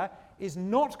attacker, is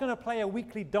not going to play a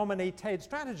weakly dominated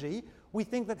strategy, we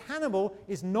think that Hannibal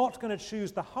is not going to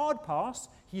choose the hard pass.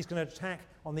 He's going to attack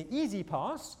on the easy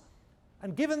pass.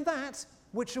 And given that,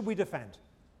 which should we defend?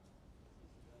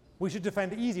 We should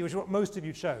defend easy, which is what most of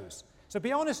you chose. So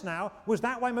be honest now, was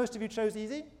that why most of you chose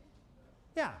easy?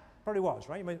 Yeah, probably was,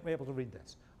 right? You may be able to read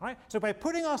this. All right? So by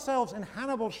putting ourselves in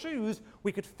Hannibal's shoes,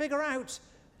 we could figure out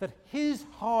that his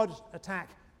hard attack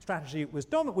strategy was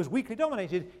weakly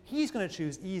dominated. He's going to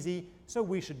choose easy, so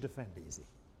we should defend easy.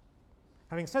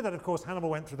 Having said that, of course, Hannibal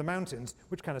went through the mountains,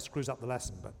 which kind of screws up the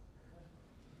lesson, but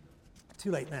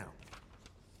too late now.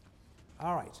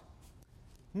 All right.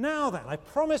 Now then, I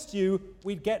promised you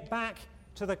we'd get back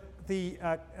to the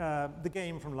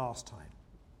game from last time.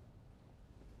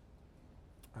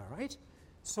 All right.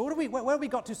 So where have we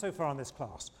got to so far in this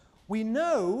class? We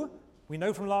know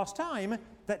from last time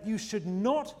that you should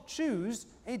not choose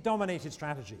a dominated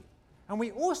strategy. And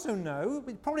we also know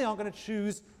we probably aren't going to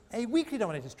choose a weakly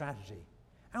dominated strategy.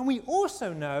 And we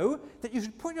also know that you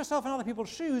should put yourself in other people's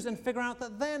shoes and figure out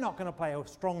that they're not going to play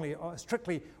a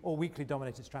strictly or weakly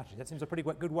dominated strategy. That seems a pretty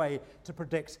good way to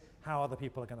predict how other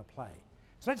people are going to play.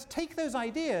 So let's take those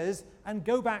ideas and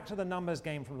go back to the numbers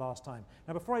game from last time.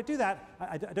 Now, before I do that,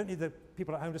 I don't need the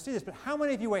people at home to see this, but how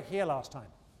many of you were here last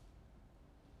time?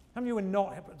 How many of you were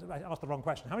not? I asked the wrong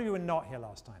question. How many of you were not here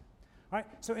last time? All right,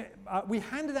 so we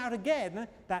handed out again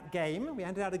that game. We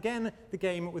handed out again the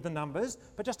game with the numbers,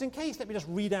 but just in case, let me just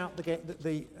read out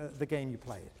the game you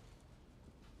played.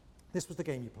 This was the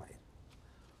game you played.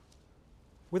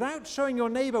 Without showing your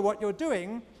neighbor what you're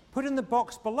doing, put in the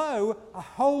box below a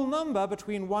whole number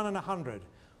between 1 and 100.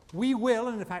 We will,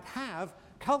 and in fact have,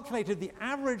 calculated the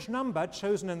average number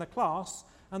chosen in the class,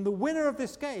 and the winner of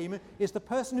this game is the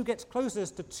person who gets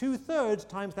closest to 2/3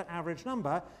 times that average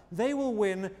number. They will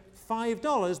win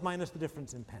 $5 minus the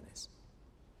difference in pennies.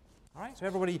 All right, so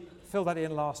everybody filled that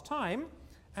in last time,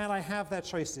 and I have their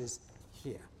choices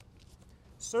here.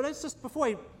 So let's just,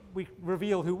 before we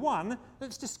reveal who won,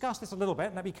 let's discuss this a little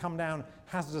bit. Let me come down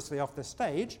hazardously off this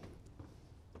stage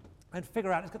and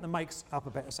figure out, let's get the mics up a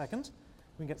bit a second.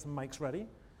 We can get some mics ready.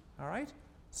 All right,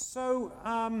 so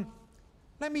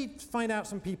let me find out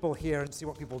some people here and see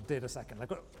what people did a second. I've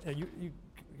got, you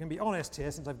can be honest here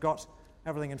since I've got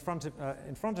everything in front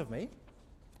of me.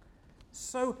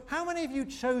 So how many of you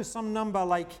chose some number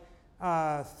like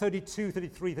 32,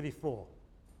 33, 34?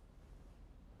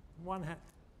 One hand.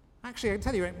 Actually, I can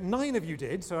tell you, 9 of you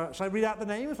did. So shall I read out the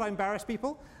names? Will I embarrass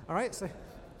people? All right.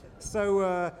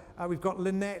 So we've got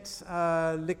Lynette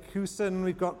Lickusen,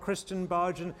 we've got Christian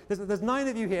Bargen. There's 9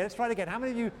 of you here. Let's try it again. How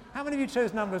many of you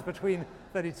chose numbers between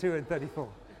 32 and 34?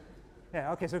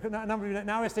 Yeah. Okay. So a number of you,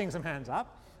 now we're seeing some hands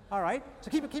up. All right. So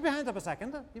keep your hands up a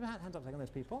second. Keep your hands up a second. Those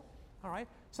people. All right.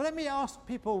 So let me ask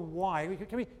people why.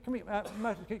 Can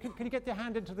you get your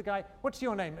hand into the guy? What's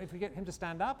your name? If we get him to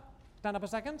stand up a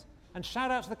second, and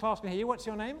shout out to the class can hear you. What's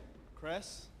your name?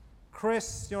 Chris.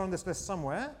 Chris, you're on this list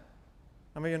somewhere.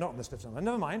 I mean, you're not on this list somewhere.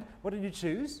 Never mind. What did you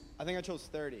choose? I think I chose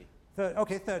 30.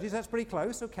 Okay, 30. So that's pretty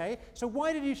close. Okay. So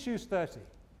why did you choose 30?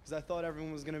 Because I thought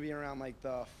everyone was going to be around like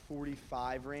the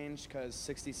 45 range, because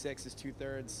 66 is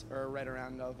 2/3, or right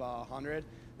around of 100.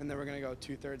 And then we're going to go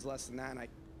 2/3 less than that, and I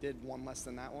did one less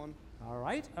than that one. All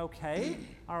right. Okay.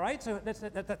 All right. So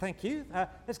thank you.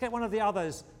 Let's get one of the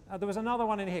others. There was another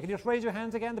one in here. Can you just raise your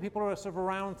hands again? The people who are sort of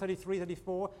around 33,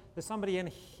 34. There's somebody in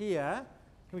here.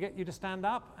 Can we get you to stand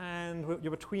up? And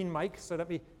you're between mics, so let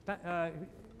me.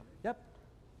 Yep.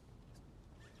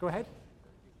 Go ahead.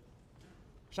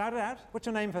 Shout it out. What's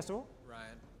your name, first of all?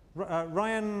 Ryan.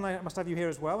 Ryan, I must have you here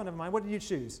as well. Never mind. What did you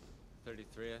choose?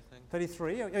 33, I think.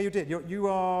 33. Oh, you did. You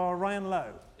are Ryan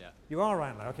Lowe. Yeah. You are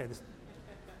Ryan Lowe. Okay.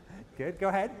 Good. Go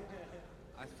ahead.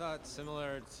 I thought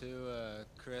similar to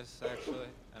Chris, actually,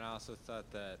 and I also thought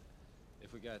that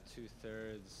if we got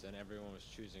 2/3 and everyone was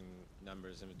choosing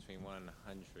numbers in between 1 and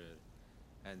 100,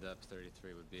 end up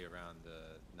 33 would be around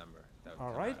the number. That would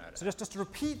All come right. out So just to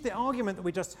repeat the argument that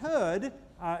we just heard,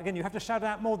 again, you have to shout it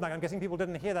out more than that. I'm guessing people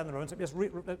didn't hear that in the room, so just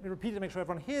let me repeat it to make sure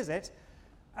everyone hears it.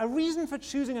 A reason for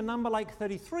choosing a number like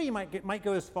 33 might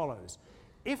go as follows.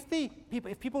 If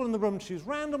people in the room choose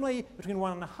randomly between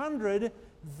 1 and 100,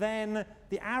 then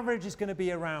the average is going to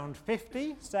be around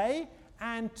 50, say,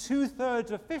 and 2/3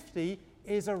 of 50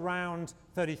 is around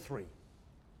 33. All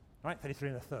right, 33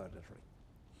 and a third, literally.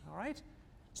 All right?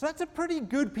 So that's a pretty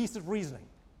good piece of reasoning.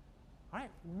 All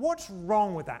right? What's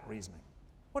wrong with that reasoning?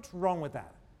 What's wrong with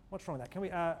that? What's wrong with that?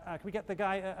 Can we get the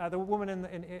guy, the woman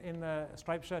in the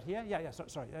striped shirt here? Yeah.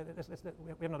 Sorry. We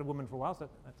haven't had a woman for a while, so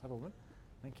let's have a woman.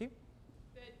 Thank you.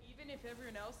 That even if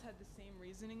everyone else had the same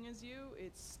reasoning as you,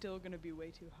 it's still going to be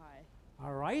way too high.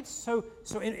 All right, so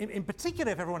in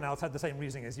particular, if everyone else had the same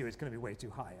reasoning as you, it's going to be way too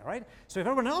high, all right? So if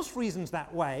everyone else reasons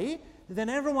that way, then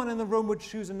everyone in the room would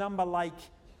choose a number like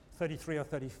 33 or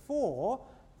 34,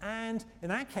 and in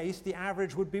that case, the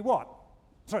average would be what?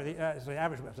 Sorry, the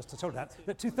average, I just told you that.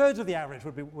 But 2/3 of the average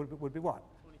would be what?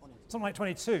 22. Something like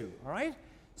 22, all right?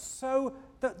 So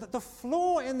the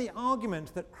flaw in the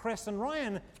argument that Chris and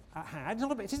Ryan had,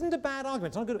 it isn't a bad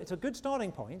argument, it's a good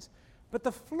starting point, but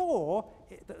the flaw,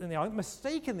 in the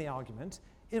mistake in the argument,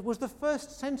 it was the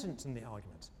first sentence in the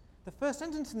argument. The first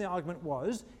sentence in the argument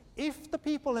was, if the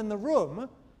people in the room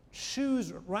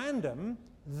choose random,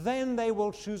 then they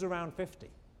will choose around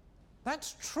 50.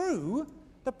 That's true.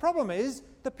 The problem is,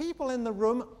 the people in the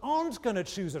room aren't going to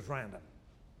choose at random.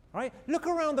 All right? Look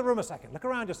around the room a second. Look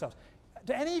around yourselves.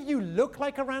 Do any of you look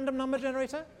like a random number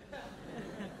generator?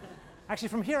 Actually,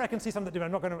 from here I can see some that do.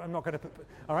 I'm not going to.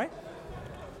 All right.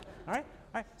 All right.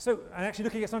 All right. So I'm actually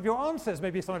looking at some of your answers.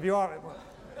 Maybe some of you are.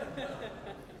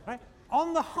 Right.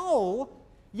 On the whole,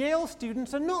 Yale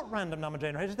students are not random number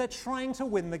generators. They're trying to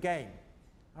win the game.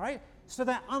 All right. So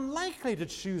they're unlikely to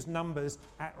choose numbers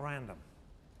at random.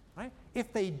 Right.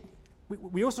 If they.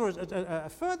 We also a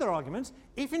further argument.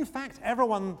 If in fact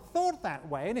everyone thought that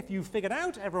way, and if you figured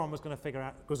out everyone was going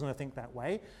to think that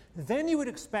way, then you would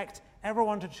expect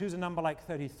everyone to choose a number like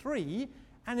 33,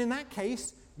 and in that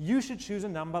case, you should choose a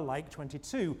number like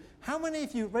 22. How many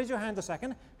of you, raise your hand a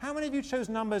second, how many of you chose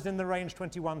numbers in the range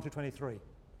 21 through 23?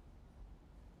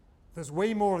 There's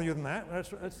way more of you than that.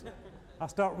 I'll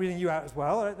start reading you out as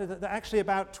well. There are actually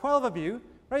about 12 of you.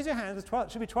 Raise your hands. There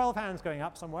should be 12 hands going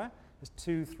up somewhere. There's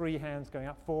 2, 3 hands going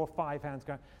up, 4, 5 hands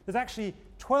going up. There's actually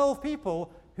 12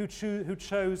 people who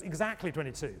chose exactly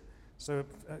 22. So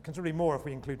considerably more if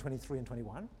we include 23 and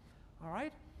 21. All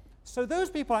right? So those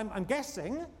people, I'm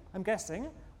guessing,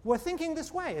 were thinking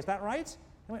this way. Is that right?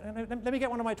 Let me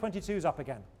get one of my 22s up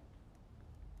again.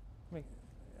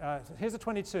 Here's a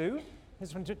 22. Here's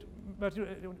a 22.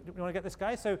 You want to get this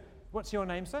guy? So what's your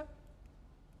name, sir?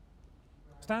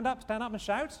 Stand up and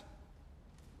shout.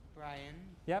 Brian.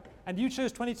 Yep. And you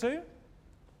chose 22?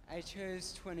 I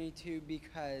chose 22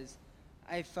 because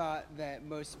I thought that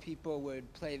most people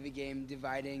would play the game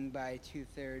dividing by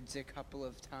 2/3 a couple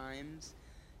of times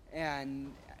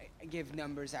and give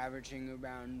numbers averaging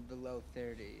around the low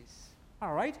 30s.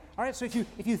 All right. All right. So if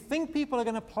you think people are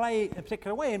going to play in a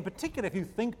particular way, in particular if you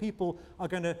think people are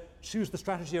going to choose the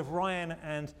strategy of Ryan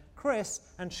and Chris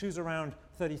and choose around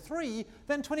 33,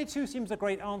 then 22 seems a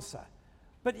great answer.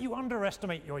 But you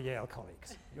underestimate your Yale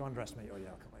colleagues.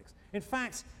 In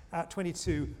fact,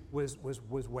 22 was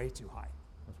way too high.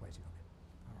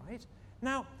 All right.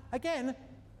 Now, again,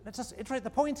 let's just iterate the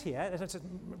point here. Let's just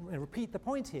repeat the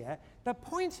point here. The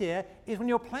point here is when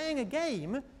you're playing a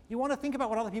game, you want to think about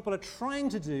what other people are trying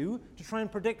to do to try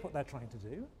and predict what they're trying to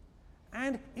do.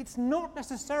 And it's not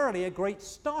necessarily a great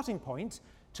starting point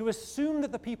to assume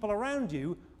that the people around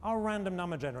you are random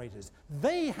number generators.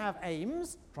 They have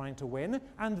aims, trying to win,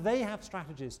 and they have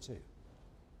strategies too.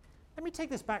 Let me take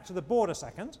this back to the board a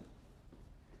second.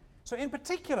 So in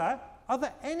particular, are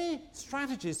there any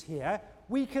strategies here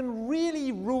we can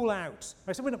really rule out?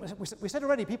 We said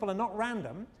already people are not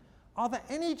random. Are there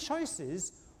any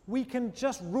choices we can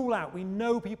just rule out? We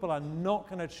know people are not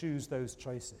going to choose those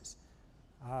choices.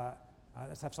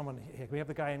 Let's have someone here. Can we have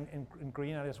the guy in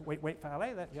green? I'll just wait for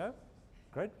LA. There you go.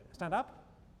 Good. Stand up.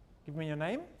 Give me your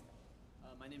name.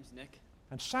 My name's Nick.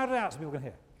 And shout it out so people can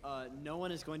hear. No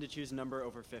one is going to choose a number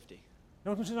over 50.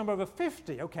 No one can choose a number over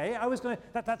 50. Okay. I was going to.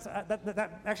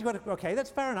 That actually got. Okay. That's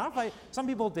fair enough. Some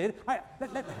people did.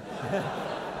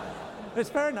 It's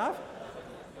fair enough.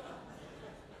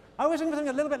 I was thinking something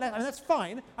a little bit less. I mean, that's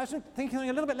fine. I was thinking something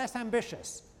a little bit less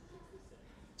ambitious.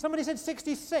 Somebody said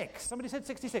 66. So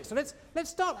let's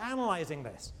start analyzing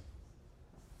this.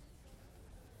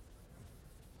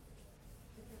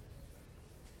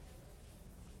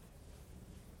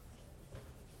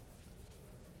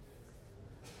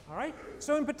 All right.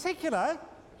 So in particular,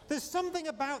 there's something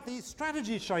about these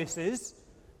strategy choices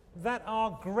that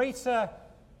are greater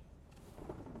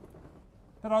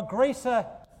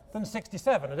than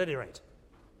 67 at any rate.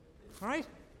 All right.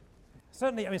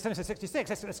 Certainly, I mean, certainly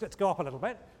 66. Let's go up a little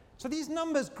bit. So these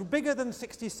numbers bigger than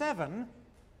 67.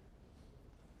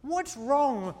 What's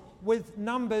wrong with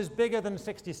numbers bigger than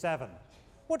 67?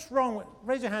 What's wrong?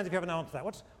 Raise your hands if you have an answer to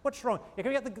that. What's wrong? Yeah,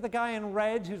 can we get the guy in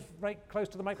red who's right close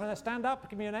to the microphone there? Stand up.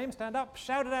 Give me your name. Stand up.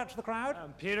 Shout it out to the crowd.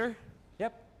 Peter.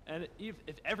 Yep. And if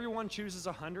everyone chooses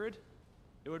 100,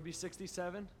 It would be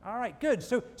 67. All right, good.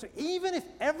 So even if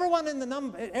everyone in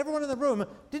the room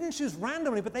didn't choose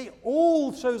randomly, but they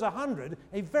all chose 100,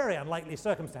 a very unlikely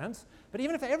circumstance. But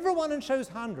even if everyone chose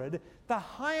 100, the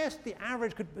highest the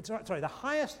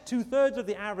highest 2/3 of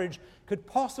the average could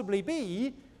possibly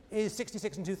be is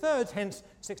 66 and 2/3. Hence,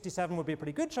 67 would be a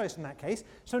pretty good choice in that case.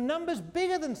 So numbers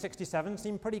bigger than 67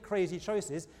 seem pretty crazy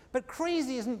choices. But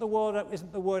crazy isn't the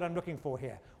word I'm looking for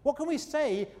here. What can we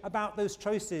say about those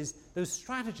choices, those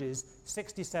strategies,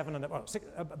 67 and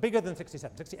bigger than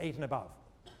 67, 68 and above?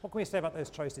 What can we say about those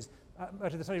choices?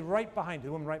 There's somebody right behind you,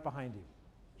 the woman right behind you.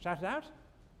 Shout it out.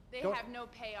 They have no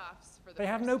payoffs for the They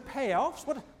have no payoffs?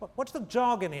 What's the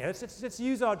jargon here? Let's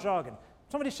use our jargon.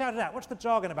 Somebody shout it out. What's the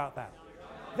jargon about that?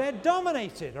 They're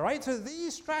dominated, all right? So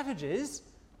these strategies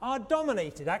are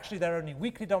dominated. Actually, they're only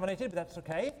weakly dominated, but that's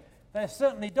okay. They're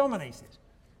certainly dominated.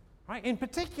 Right? In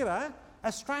particular,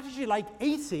 a strategy like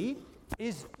 80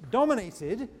 is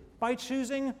dominated by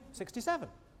choosing 67.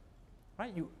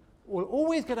 Right? You will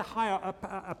always get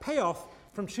a payoff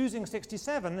from choosing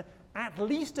 67, at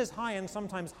least as high and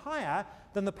sometimes higher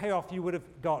than the payoff you would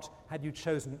have got had you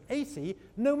chosen 80,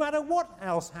 no matter what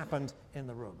else happened in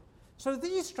the room. So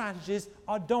these strategies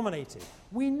are dominated.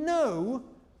 We know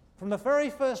from the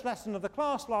very first lesson of the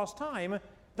class last time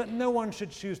that no one should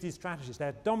choose these strategies.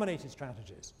 They're dominated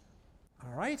strategies.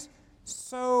 All right?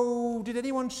 So did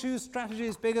anyone choose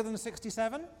strategies bigger than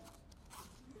 67?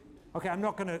 Okay, I'm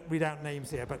not going to read out names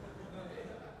here, but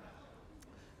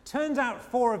turns out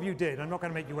 4 of you did. I'm not going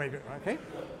to make you wave it, okay?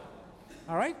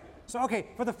 All right? So, okay,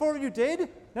 for the 4 of you did,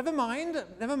 never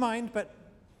mind, but,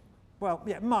 well,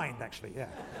 yeah, mind, actually, yeah.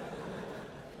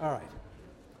 All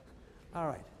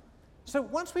right. So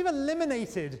once we've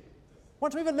eliminated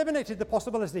the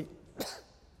possibility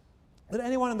that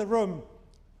anyone in the room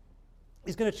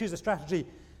is going to choose a strategy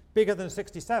bigger than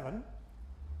 67,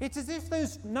 it's as if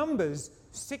those numbers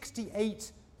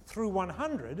 68 through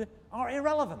 100 are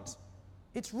irrelevant.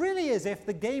 It's really as if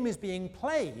the game is being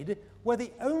played where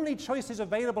the only choices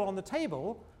available on the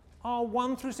table are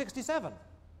 1 through 67.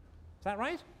 Is that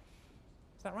right?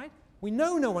 We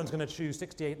know no one's going to choose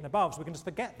 68 and above, so we can just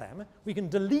forget them. We can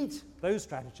delete those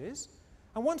strategies.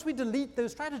 And once we delete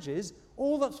those strategies,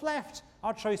 all that's left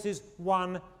are choices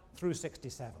 1 through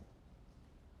 67.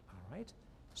 All right?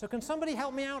 So can somebody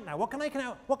help me out now? What can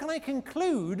I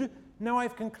conclude now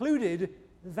I've concluded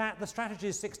that the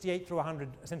strategies 68 through 100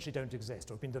 essentially don't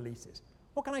exist or have been deleted?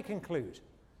 What can I conclude?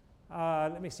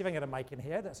 Let me see if I can get a mic in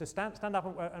here. So stand up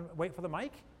and wait for the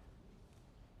mic.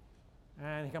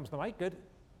 And here comes the mic. Good.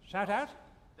 Shout out.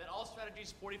 That all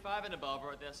strategies 45 and above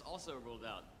are thus also ruled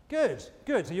out. Good.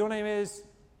 So your name is?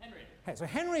 Henry. Okay, so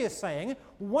Henry is saying,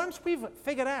 once we've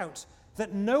figured out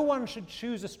that no one should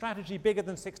choose a strategy bigger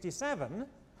than 67,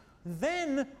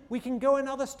 then we can go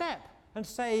another step and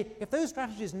say, if those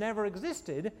strategies never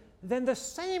existed, then the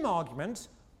same argument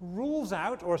rules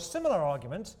out, or a similar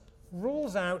argument,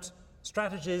 rules out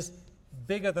strategies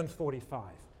bigger than 45.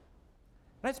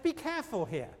 Let's be careful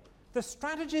here. The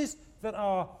strategies that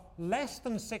are less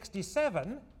than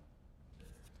 67,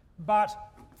 but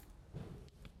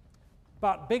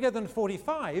bigger than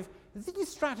 45, these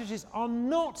strategies are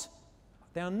not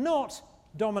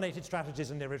dominated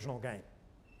strategies in the original game.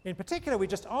 In particular, we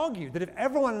just argued that if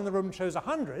everyone in the room chose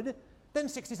 100, then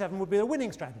 67 would be a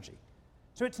winning strategy.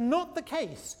 So it's not the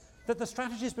case that the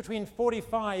strategies between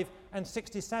 45 and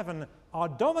 67 are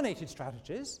dominated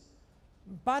strategies,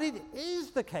 but it is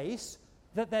the case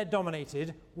that they're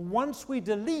dominated once we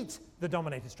delete the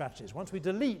dominated strategies, once we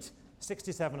delete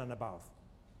 67 and above.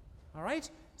 All right?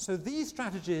 So these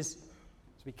strategies,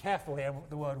 to be careful here with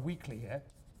the word weakly here,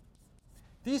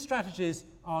 these strategies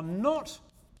are not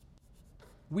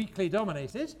weakly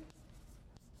dominated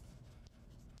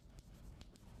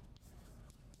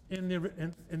in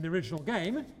the original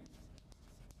game,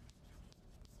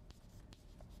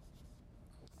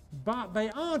 but they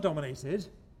are dominated.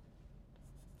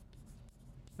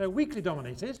 They're weakly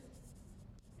dominated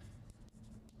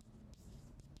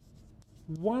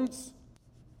once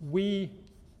we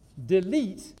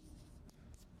delete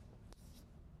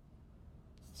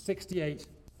 68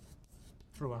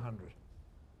 through 100.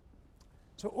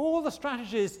 So all the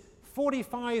strategies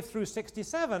 45 through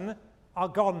 67 are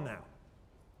gone now.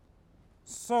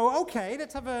 So okay,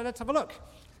 let's have a look.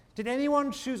 Did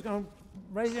anyone choose?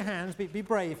 Raise your hands. Be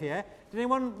brave here. Did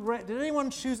anyone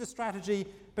choose a strategy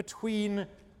between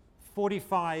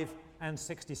 45 and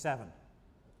 67?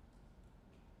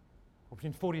 Or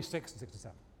between 46 and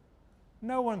 67?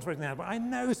 No one's written that, but I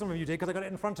know some of you did because I got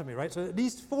it in front of me, right? So at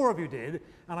least 4 of you did,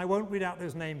 and I won't read out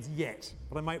those names yet,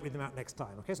 but I might read them out next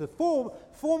time. Okay, so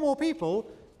four more people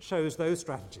chose those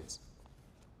strategies.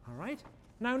 All right?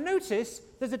 Now notice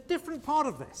there's a different part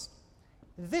of this.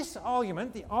 This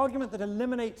argument, the argument that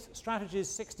eliminates strategies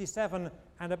 67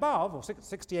 and above, or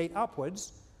 68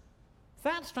 upwards,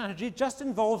 that strategy just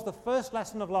involves the first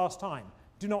lesson of last time.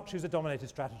 Do not choose a dominated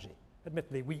strategy.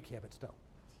 Admittedly weak here, but still.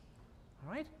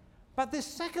 All right? But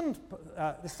this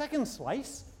the second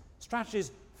slice,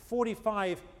 strategies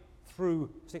 45 through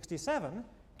 67,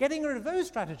 getting rid of those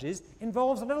strategies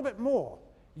involves a little bit more.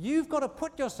 You've got to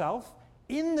put yourself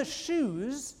in the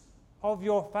shoes of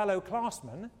your fellow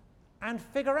classmen and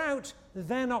figure out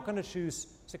they're not going to choose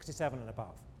 67 and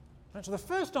above. And so the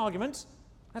first argument,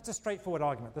 that's a straightforward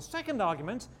argument. The second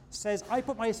argument says I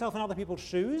put myself in other people's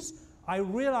shoes, I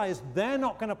realize they're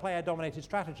not going to play a dominated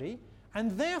strategy,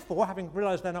 and therefore, having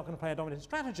realized they're not going to play a dominated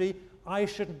strategy, I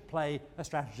shouldn't play a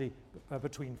strategy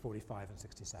between 45 and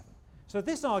 67. So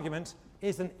this argument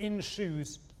is an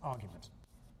in-shoes argument.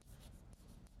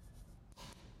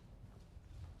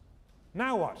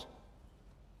 Now what?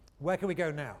 Where can we go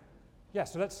now?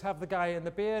 Yes, so let's have the guy in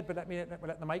the beard, but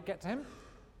let the mic get to him.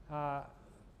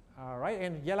 All right,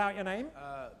 and yell out your name.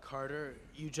 Carter,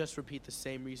 you just repeat the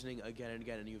same reasoning again and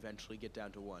again, and you eventually get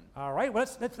down to 1. All right, well,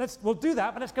 we'll do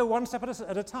that, but let's go one step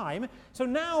at a time. So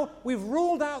now we've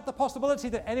ruled out the possibility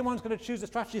that anyone's going to choose a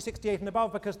strategy 68 and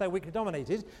above because they're weakly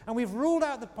dominated, and we've ruled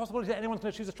out the possibility that anyone's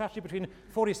going to choose a strategy between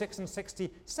 46 and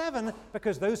 67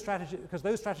 because those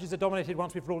strategies are dominated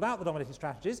once we've ruled out the dominated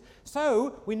strategies.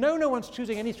 So we know no one's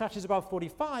choosing any strategies above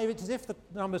 45. It's as if the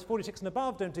numbers 46 and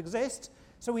above don't exist.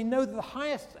 So we know that the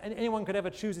highest anyone could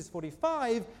ever choose is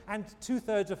 45, and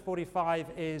 2/3 of 45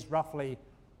 is roughly,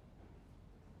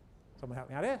 someone help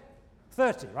me out here,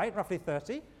 30, right? Roughly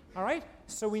 30, all right?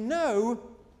 So we know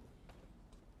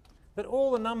that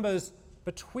all the numbers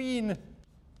between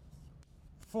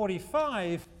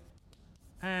 45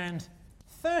 and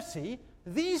 30,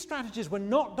 these strategies were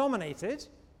not dominated,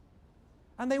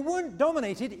 and they weren't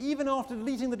dominated even after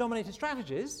deleting the dominated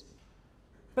strategies.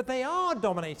 But they are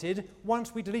dominated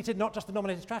once we deleted not just the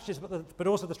dominated strategies, but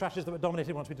also the strategies that were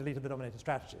dominated once we deleted the dominated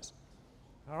strategies.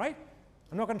 All right?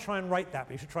 I'm not going to try and write that,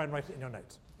 but you should try and write it in your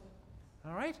notes.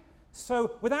 All right?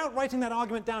 So without writing that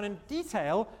argument down in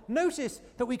detail, notice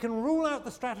that we can rule out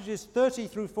the strategies 30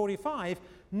 through 45,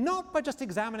 not by just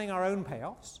examining our own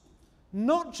payoffs,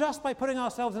 not just by putting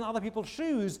ourselves in other people's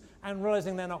shoes and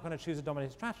realizing they're not going to choose a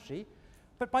dominated strategy,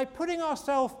 but by putting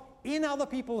ourselves in other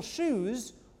people's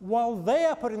shoes while they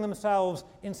are putting themselves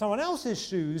in someone else's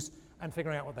shoes and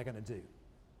figuring out what they're going to do.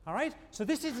 All right? So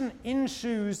this is an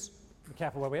in-shoes, be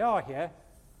careful where we are here,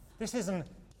 this is an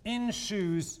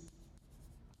in-shoes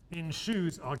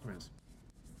argument.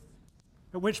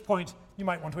 At which point you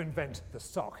might want to invent the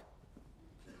sock.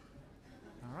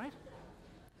 All right?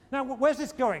 Now, where's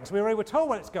this going? So we were told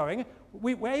where it's going.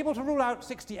 We're able to rule out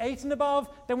 68 and above,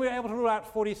 then we were able to rule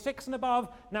out 46 and above,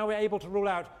 now we're able to rule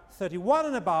out 31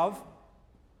 and above.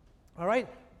 All right,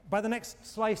 by the next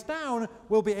slice down,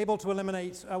 we'll be able to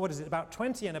eliminate, about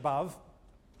 20 and above.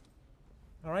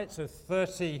 All right, so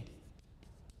 30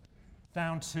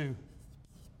 down to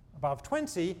above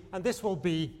 20, and this will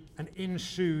be an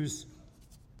in-shoes,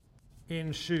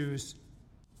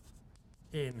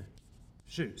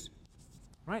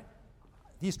 right?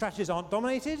 These strategies aren't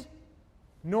dominated,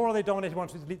 nor are they dominated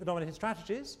once we delete the dominated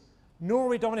strategies, nor are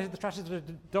we dominated the strategies that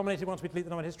are dominated once we delete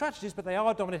the dominated strategies, but they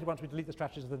are dominated once we delete the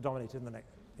strategies that are dominated in the next.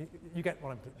 You get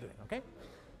what I'm doing, okay?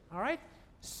 All right?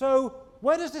 So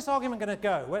where does this argument going to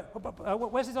go?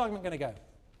 Where's this argument going to go?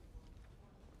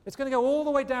 It's going to go all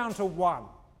the way down to 1.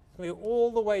 It's going to go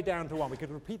all the way down to 1. We could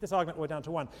repeat this argument all the way down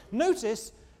to 1.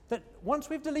 Notice that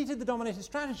once we've deleted the dominated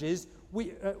strategies,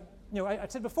 I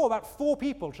said before about 4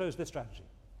 people chose this strategy.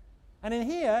 And in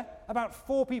here, about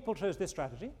 4 people chose this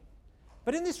strategy.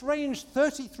 But in this range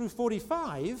 30 through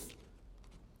 45,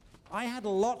 I had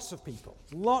lots of people.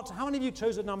 Lots. How many of you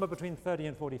chose a number between 30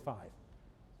 and 45?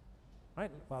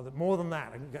 Right? Well, more than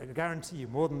that. I guarantee you,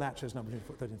 more than that chose a number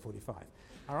between 30 and 45.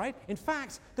 All right? In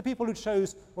fact, the people who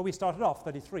chose, well, we started off,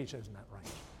 33 chose in that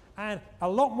range. And a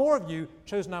lot more of you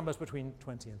chose numbers between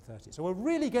 20 and 30. So we're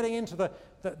really getting into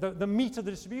the meat of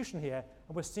the distribution here,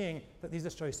 and we're seeing that these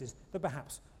are choices that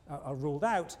perhaps are ruled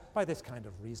out by this kind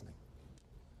of reasoning.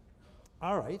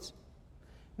 All right.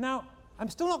 Now, I'm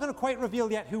still not going to quite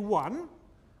reveal yet who won.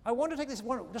 I want to take this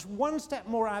just one step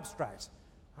more abstract.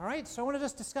 All right? So I want to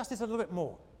just discuss this a little bit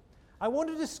more. I want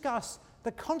to discuss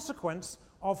the consequence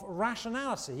of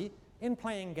rationality in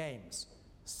playing games.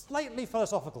 Slightly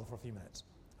philosophical for a few minutes.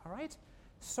 All right?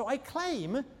 So I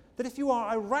claim that if you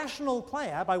are a rational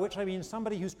player, by which I mean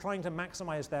somebody who's trying to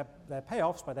maximize their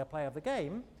payoffs by their play of the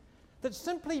game, that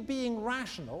simply being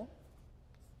rational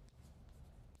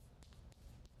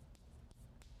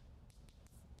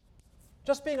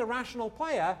just being a rational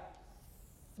player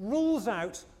rules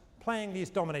out playing these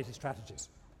dominated strategies.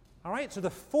 All right, so the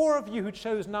 4 of you who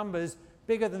chose numbers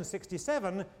bigger than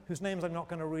 67, whose names I'm not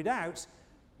going to read out,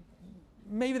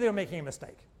 maybe they were making a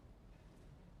mistake.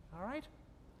 All right?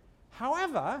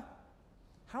 However,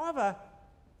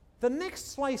 the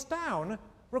next slice down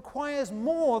requires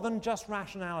more than just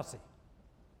rationality.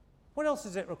 What else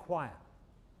does it require?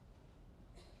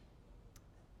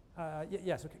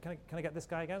 Yes, can I get this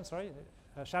guy again? Sorry.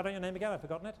 Shout out your name again. I've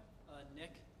forgotten it.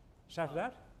 Nick. Shout it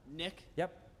out. Nick.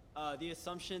 Yep. The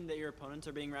assumption that your opponents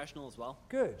are being rational as well.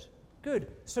 Good.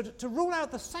 Good. So to rule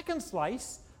out the second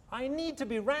slice, I need to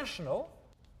be rational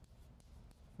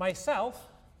myself,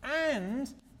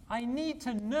 and I need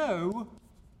to know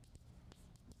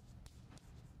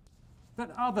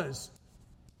that others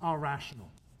are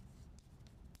rational.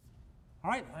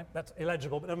 All right, that's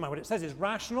illegible, but never mind. What it says is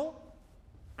rational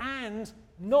and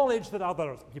knowledge that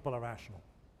other people are rational.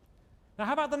 Now,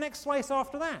 how about the next slice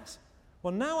after that?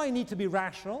 Well, now I need to be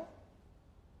rational.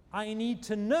 I need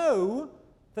to know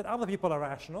that other people are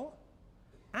rational,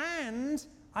 and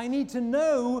I need to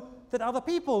know that other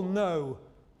people know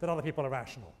that other people are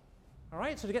rational. All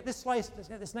right, so to get this slice, let's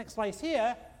get this next slice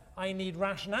here, I need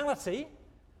rationality.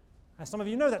 As some of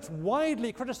you know, that's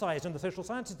widely criticized in the social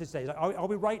sciences these days. Are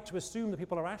we right to assume that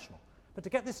people are rational? But to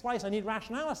get this slice, I need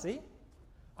rationality.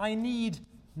 I need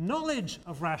knowledge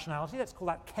of rationality, let's call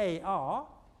that KR.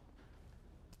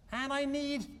 And I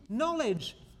need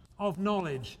knowledge of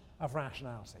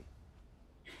rationality.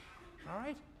 All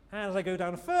right? And as I go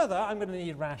down further, I'm going to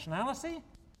need rationality.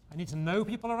 I need to know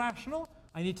people are rational.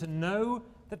 I need to know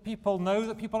that people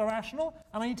are rational.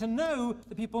 And I need to know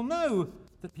that people know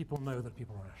that people know that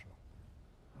people are rational.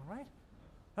 All right?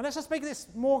 And let's just make this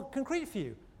more concrete for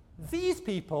you. These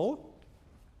people,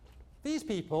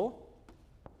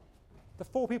 the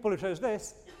 4 people who chose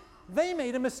this, they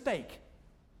made a mistake.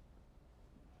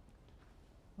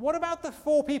 What about the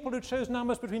 4 people who chose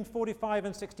numbers between 45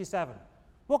 and 67?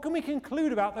 What can we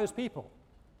conclude about those people?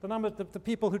 The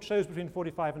people who chose between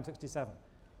 45 and 67.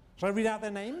 Shall I read out their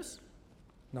names?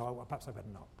 No, perhaps I better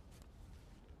not.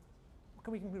 What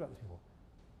can we conclude about those people?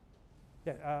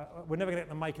 Yeah, we're never going to get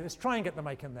the mic in. Let's try and get the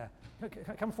mic in there.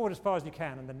 Come forward as far as you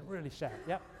can and then really shout.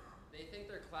 Yep. They think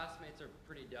their classmates are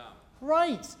pretty dumb.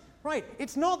 Right, right.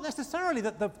 It's not necessarily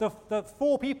that the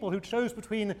 4 people who chose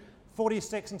between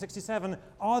 46 and 67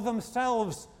 are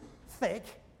themselves thick.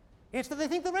 It's that they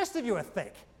think the rest of you are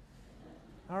thick.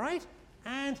 All right?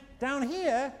 And down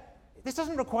here, this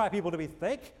doesn't require people to be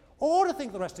thick or to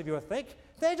think the rest of you are thick.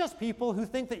 They're just people who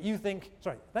think that you think,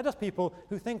 they're just people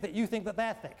who think that you think that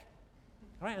they're thick.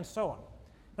 All right, and so on.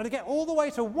 Now to get all the way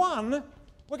to 1,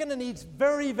 we're going to need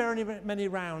very, very many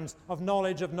rounds of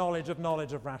knowledge of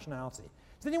rationality.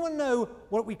 Does anyone know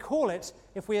what we call it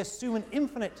if we assume an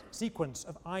infinite sequence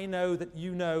of I know that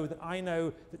you know that I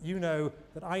know that you know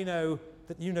that I know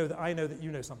that you know that I know that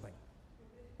you know something?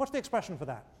 What's the expression for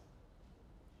that?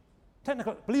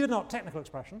 Technical, believe it or not, technical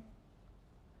expression.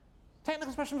 Technical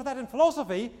expression for that in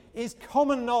philosophy is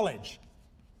common knowledge.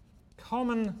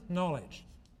 Common knowledge.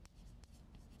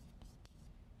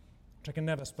 Which I can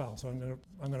never spell, so I'm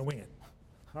going to wing it.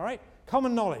 All right?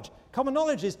 Common knowledge. Common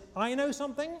knowledge is I know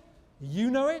something,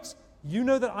 you know it, you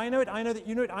know that I know it, I know that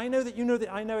you know it, I know that you know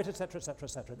that I know it, etc., etc.,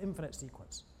 etc. An infinite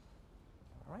sequence.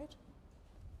 All right?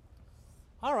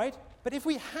 All right, but if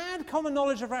we had common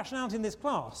knowledge of rationality in this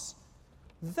class,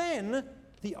 then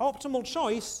the optimal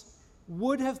choice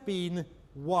would have been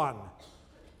 1.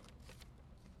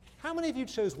 How many of you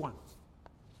chose 1?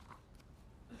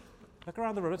 Look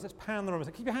around the room. Let's pan the room. So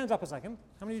keep your hands up a second.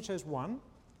 How many of you chose 1?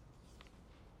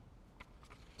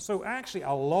 So actually,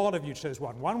 a lot of you chose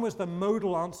 1. 1 was the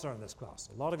modal answer in this class.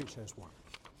 A lot of you chose 1.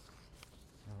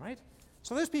 All right?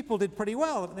 So those people did pretty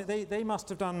well. They must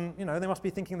have done, they must be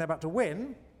thinking they're about to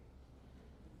win.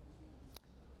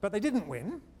 But they didn't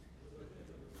win.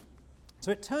 So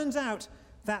it turns out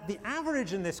that the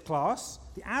average in this class,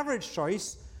 the average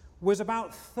choice, was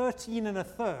about 13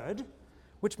 1/3,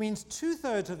 which means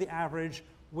 2/3 of the average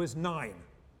was 9.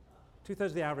 2/3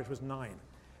 of the average was 9.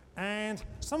 And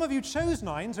some of you chose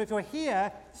 9, so if you're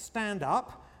here, stand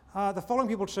up. The following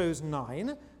people chose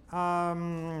 9.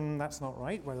 That's not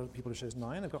right. Where are the people who chose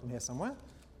 9? I've got them here somewhere.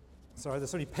 Sorry,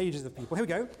 there's so many pages of people. Here we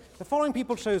go. The following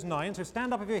people chose 9, so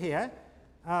stand up if you're here.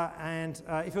 And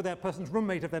if you're that person's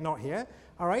roommate, if they're not here.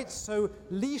 All right, so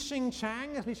Li Xing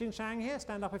Chang, is Li Xing Chang here?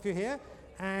 Stand up if you're here.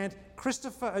 And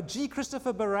Christopher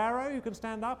Barrero, you can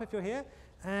stand up if you're here.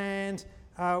 And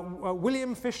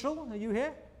William Fischel, are you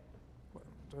here?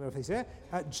 I don't know if he's here.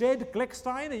 Jed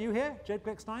Glickstein, are you here? Jed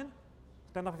Glickstein,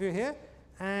 stand up if you're here.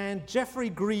 And Jeffrey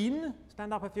Green,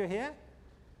 stand up if you're here.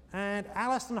 and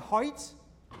Alison Hoyt.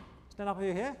 Stand up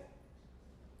over here.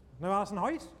 No Alison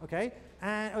Hoyt? Okay.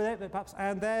 And, perhaps,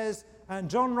 and there's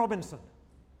John Robinson.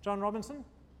 John Robinson?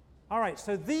 All right,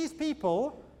 so these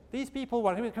people,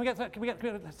 well, can we get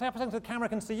stay up a second so the camera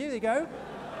can see you? There you go.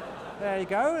 There you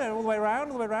go, all the way around,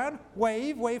 all the way around.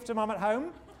 Wave to mum at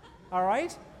home. All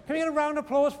right. Can we get a round of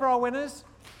applause for our winners?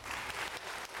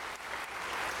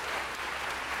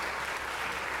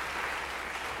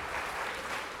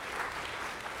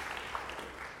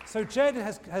 So Jed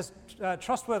has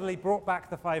trustworthily brought back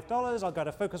the $5. I'll go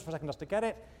to focus for a second just to get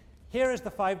it. Here is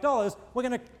the $5. We're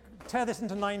going to tear this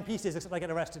into 9 pieces, except I get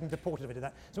arrested and deported if I do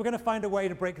that. So we're going to find a way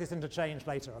to break this into change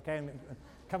later, okay? And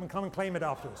come and claim it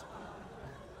afterwards.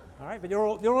 All right, but you're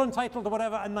all entitled to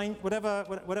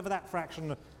whatever that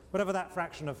fraction of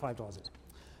 $5 is.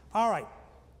 All right.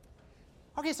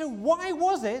 Okay, so why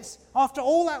was it, after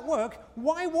all that work,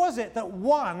 why was it that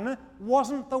 1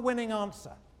 wasn't the winning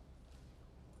answer?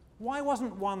 Why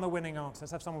wasn't 1 the winning answer?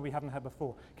 Let's have someone we haven't had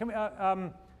before. Can we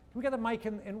get a mic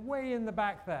way in the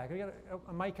back there? Can we get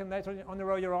a mic in there on the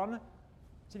row you're on?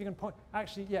 See if you can point.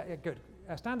 Actually, yeah, good.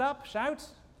 Stand up, shout.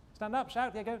 Stand up,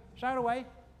 shout. Yeah, go. Shout away.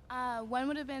 1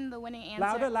 would have been the winning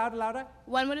answer. Louder.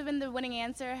 1 would have been the winning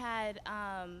answer had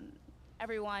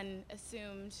everyone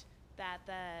assumed that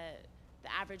the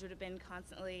average would have been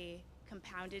constantly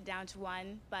compounded down to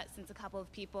 1, but since a couple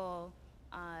of people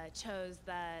chose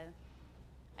not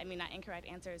incorrect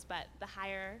answers, but the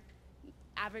higher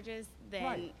averages,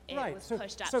 then it was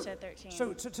pushed up to 13.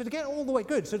 So to get all the way,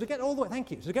 good. So to get all the way,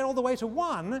 thank you. So to get all the way to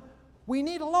 1, we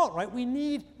need a lot, right? We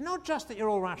need not just that you're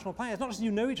all rational players, not just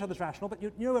you know each other's rational, but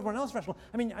you know everyone else is rational.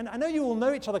 I mean, I know you all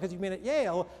know each other because you've been at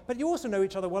Yale, but you also know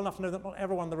each other well enough to know that not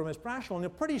everyone in the room is rational, and you're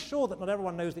pretty sure that not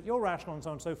everyone knows that you're rational, and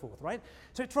so on and so forth, right?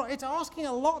 So it's asking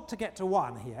a lot to get to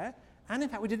 1 here, and in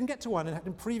fact, we didn't get to 1. In fact,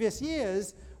 in previous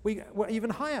years, we were even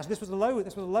higher. So this was a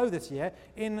low this year.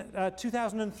 In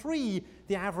 2003,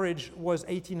 the average was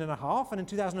 18.5, and in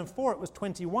 2004, it was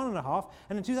 21.5,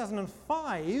 and in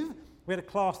 2005, we had a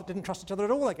class that didn't trust each other at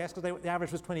all, I guess, because the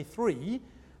average was 23,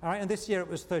 all right, and this year it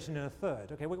was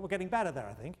 13.3. Okay, we're getting better there,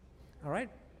 I think, all right?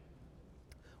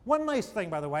 One nice thing,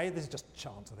 by the way, this is just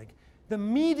chance, I think. The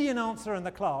median answer in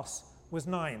the class was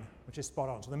 9, which is spot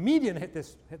on. So the median hit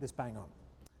this bang on,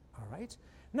 all right?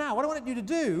 Now, what I want you to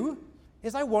do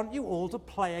is I want you all to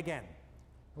play again.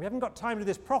 We haven't got time to do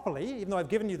this properly, even though I've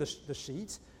given you the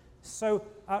sheet. So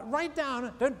write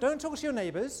down, don't talk to your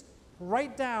neighbors,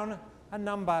 write down a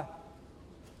number.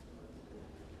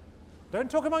 Don't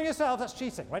talk among yourselves, that's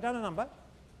cheating. Write down a number.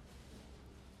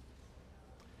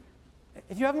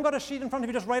 If you haven't got a sheet in front of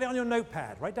you, just write it on your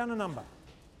notepad. Write down a number.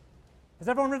 Has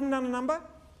everyone written down a number?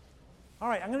 All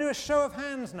right, I'm going to do a show of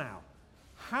hands now.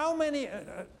 How many,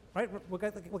 right, we'll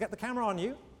get the camera on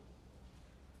you.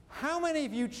 How many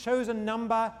of you chose a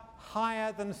number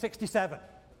higher than 67?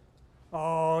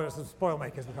 Oh, there's some spoil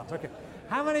makers in the class. Okay.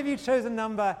 How many of you chose a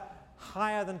number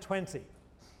higher than 20?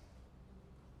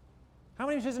 How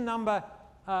many of you chose a number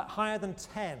higher than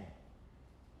 10?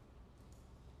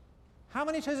 How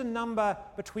many chose a number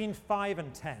between 5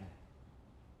 and 10?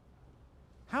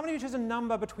 How many of you chose a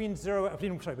number between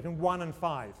 1 and 5?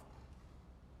 All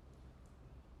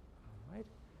right.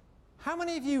 How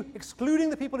many of you,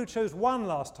 excluding the people who chose 1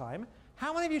 last time,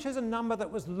 how many of you chose a number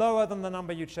that was lower than the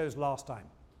number you chose last time?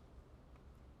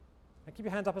 Now keep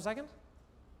your hands up a second.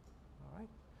 All right.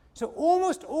 So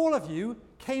almost all of you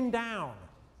came down.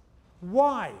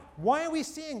 Why? Why are we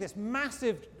seeing this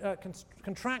massive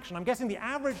contraction? I'm guessing the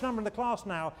average number in the class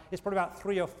now is probably about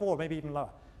 3 or 4, maybe even lower.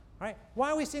 Right?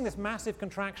 Why are we seeing this massive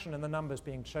contraction in the numbers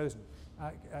being chosen?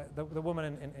 The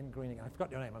woman in green again. I forgot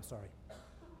your name, I'm sorry.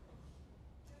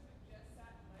 Just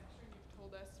that lecture you've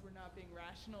told us we're not being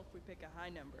rational if we pick a high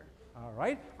number.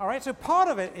 All right, so part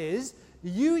of it is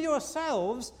you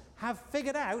yourselves have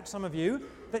figured out, some of you,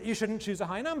 that you shouldn't choose a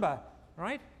high number. All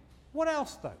right? What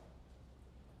else, though?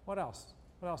 What else?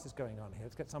 What else is going on here?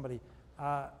 Let's get somebody.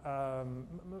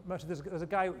 There's a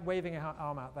guy waving an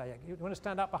arm out there. Yeah. You want to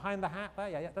stand up behind the hat there?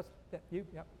 Yeah, that's you.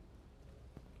 Yeah.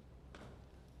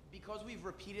 Because we've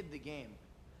repeated the game.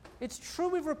 It's true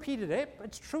we've repeated it.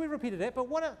 But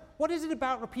what is it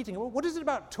about repeating it? What is it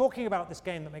about talking about this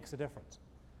game that makes a difference?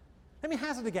 Let me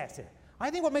hazard a guess here. I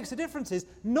think what makes a difference is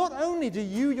not only do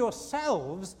you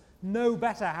yourselves know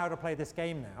better how to play this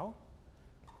game now,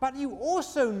 but you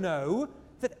also know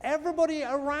that everybody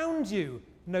around you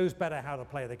knows better how to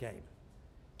play the game.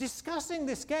 Discussing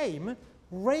this game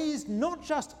raised not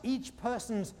just each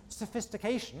person's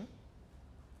sophistication,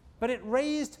 but it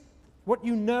raised what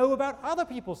you know about other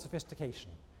people's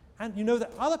sophistication. And you know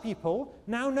that other people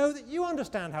now know that you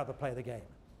understand how to play the game.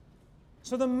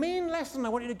 So the main lesson I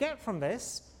want you to get from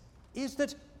this is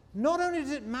that not only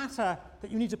does it matter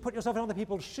that you need to put yourself in other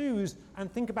people's shoes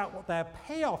and think about what their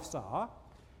payoffs are,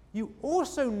 you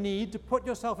also need to put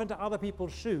yourself into other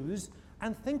people's shoes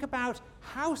and think about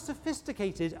how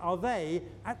sophisticated are they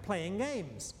at playing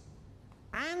games.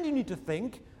 And you need to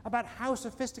think about how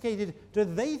sophisticated do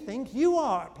they think you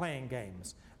are at playing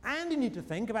games. And you need to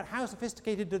think about how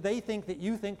sophisticated do they think that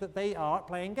you think that they are at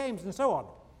playing games, and so on.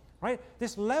 Right?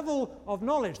 This level of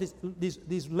knowledge,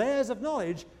 these layers of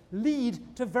knowledge,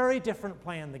 lead to very different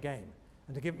play in the game.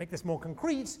 And to make this more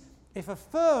concrete, if a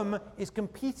firm is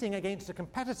competing against a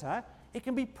competitor, it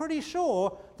can be pretty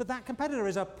sure that that competitor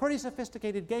is a pretty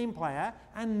sophisticated game player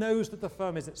and knows that the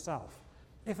firm is itself.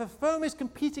 If a firm is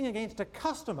competing against a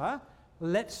customer,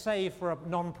 let's say for a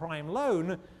non-prime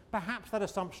loan, perhaps that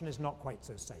assumption is not quite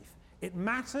so safe. It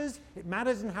matters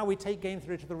in how we take game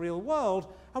theory to the real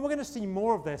world, and we're going to see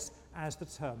more of this as the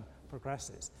term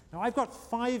progresses. Now, I've got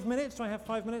 5 minutes. Do I have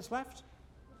 5 minutes left?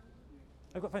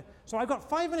 So I've got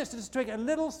 5 minutes to just take a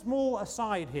little small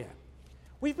aside here.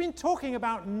 We've been talking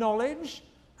about knowledge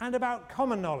and about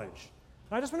common knowledge.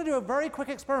 Now, I just want to do a very quick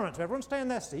experiment. So everyone stay in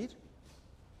their seat.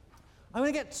 I'm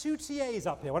going to get 2 TAs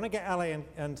up here. I want to get Ale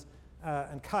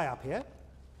and Kai up here.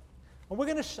 And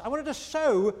I wanted to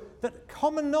show that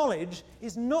common knowledge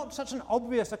is not such an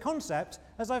obvious a concept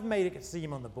as I've made it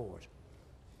seem on the board.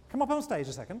 Come up on stage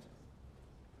a second.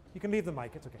 You can leave the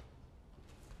mic, it's okay.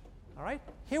 All right,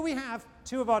 here we have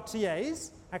 2 of our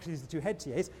TAs. Actually, these are 2 head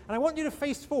TAs. And I want you to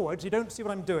face forward so you don't see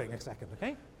what I'm doing a second,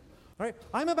 okay? All right,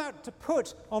 I'm about to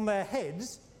put on their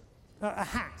heads a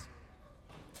hat.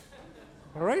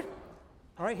 All right?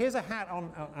 All right, here's a hat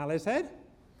on Ale's head.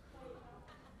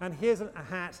 And here's a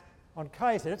hat on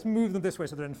Kai's head. Let's move them this way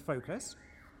so they're in focus.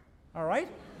 All right?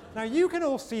 Now, you can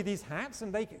all see these hats,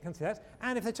 and they can see that.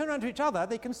 And if they turn around to each other,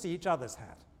 they can see each other's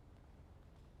hat.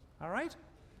 All right?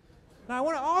 Now, I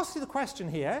want to ask you the question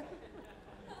here.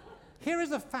 Here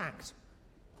is a fact.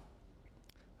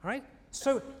 All right?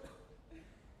 So,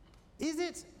 is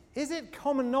it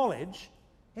common knowledge?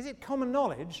 Is it common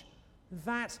knowledge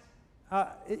that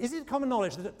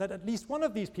that at least one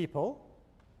of these people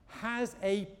has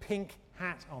a pink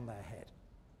hat on their head?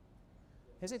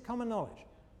 Is it common knowledge?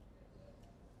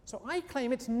 So I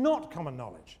claim it's not common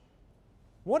knowledge.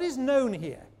 What is known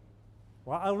here?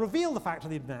 Well, I'll reveal the fact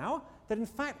to you now that in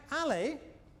fact Ale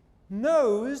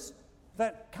knows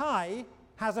that Kai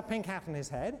has a pink hat on his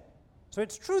head. So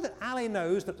it's true that Ale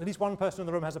knows that at least one person in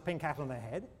the room has a pink hat on their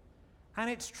head. And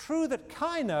it's true that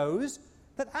Kai knows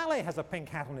that Ale has a pink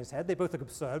hat on his head. They both look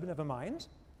absurd, but never mind.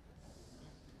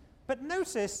 But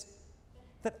notice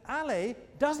that Ale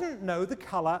doesn't know the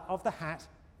color of the hat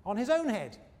on his own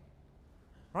head.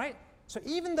 Right? So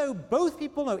even though both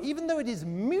people know, even though it is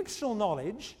mutual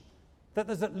knowledge that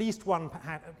there's at least one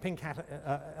pink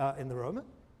hat in the room,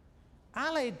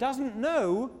 Ale doesn't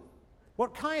know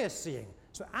what Kai is seeing.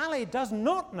 So Ale does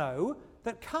not know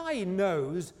that Kai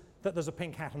knows that there's a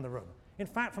pink hat in the room. In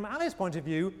fact, from Ale's point of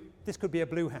view, this could be a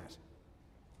blue hat.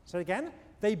 So again,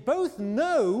 they both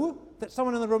know that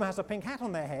someone in the room has a pink hat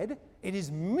on their head. It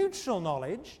is mutual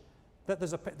knowledge that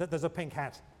there's a pink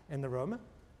hat in the room.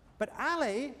 But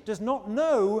Ale does not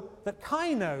know that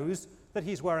Kai knows that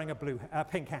he's wearing a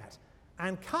pink hat.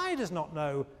 And Kai does not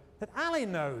know that Ale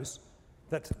knows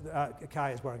that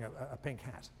Kai is wearing a pink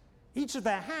hat. Each of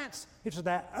their hats, each of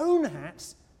their own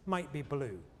hats, might be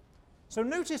blue. So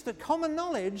notice that common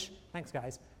knowledge, thanks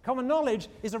guys, common knowledge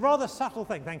is a rather subtle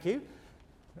thing, thank you.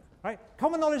 Right?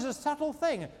 Common knowledge is a subtle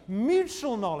thing.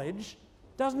 Mutual knowledge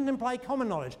doesn't imply common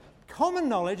knowledge. Common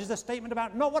knowledge is a statement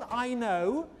about not what I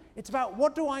know, it's about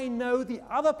what do I know the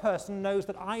other person knows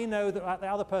that I know that the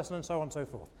other person, and so on and so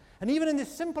forth. And even in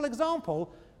this simple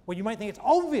example, where you might think it's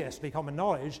obviously common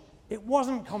knowledge, it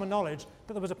wasn't common knowledge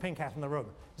that there was a pink hat in the room.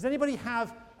 Does anybody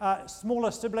have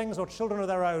smaller siblings or children of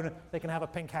their own? They can have a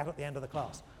pink hat at the end of the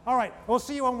class. All right, we'll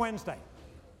see you on Wednesday.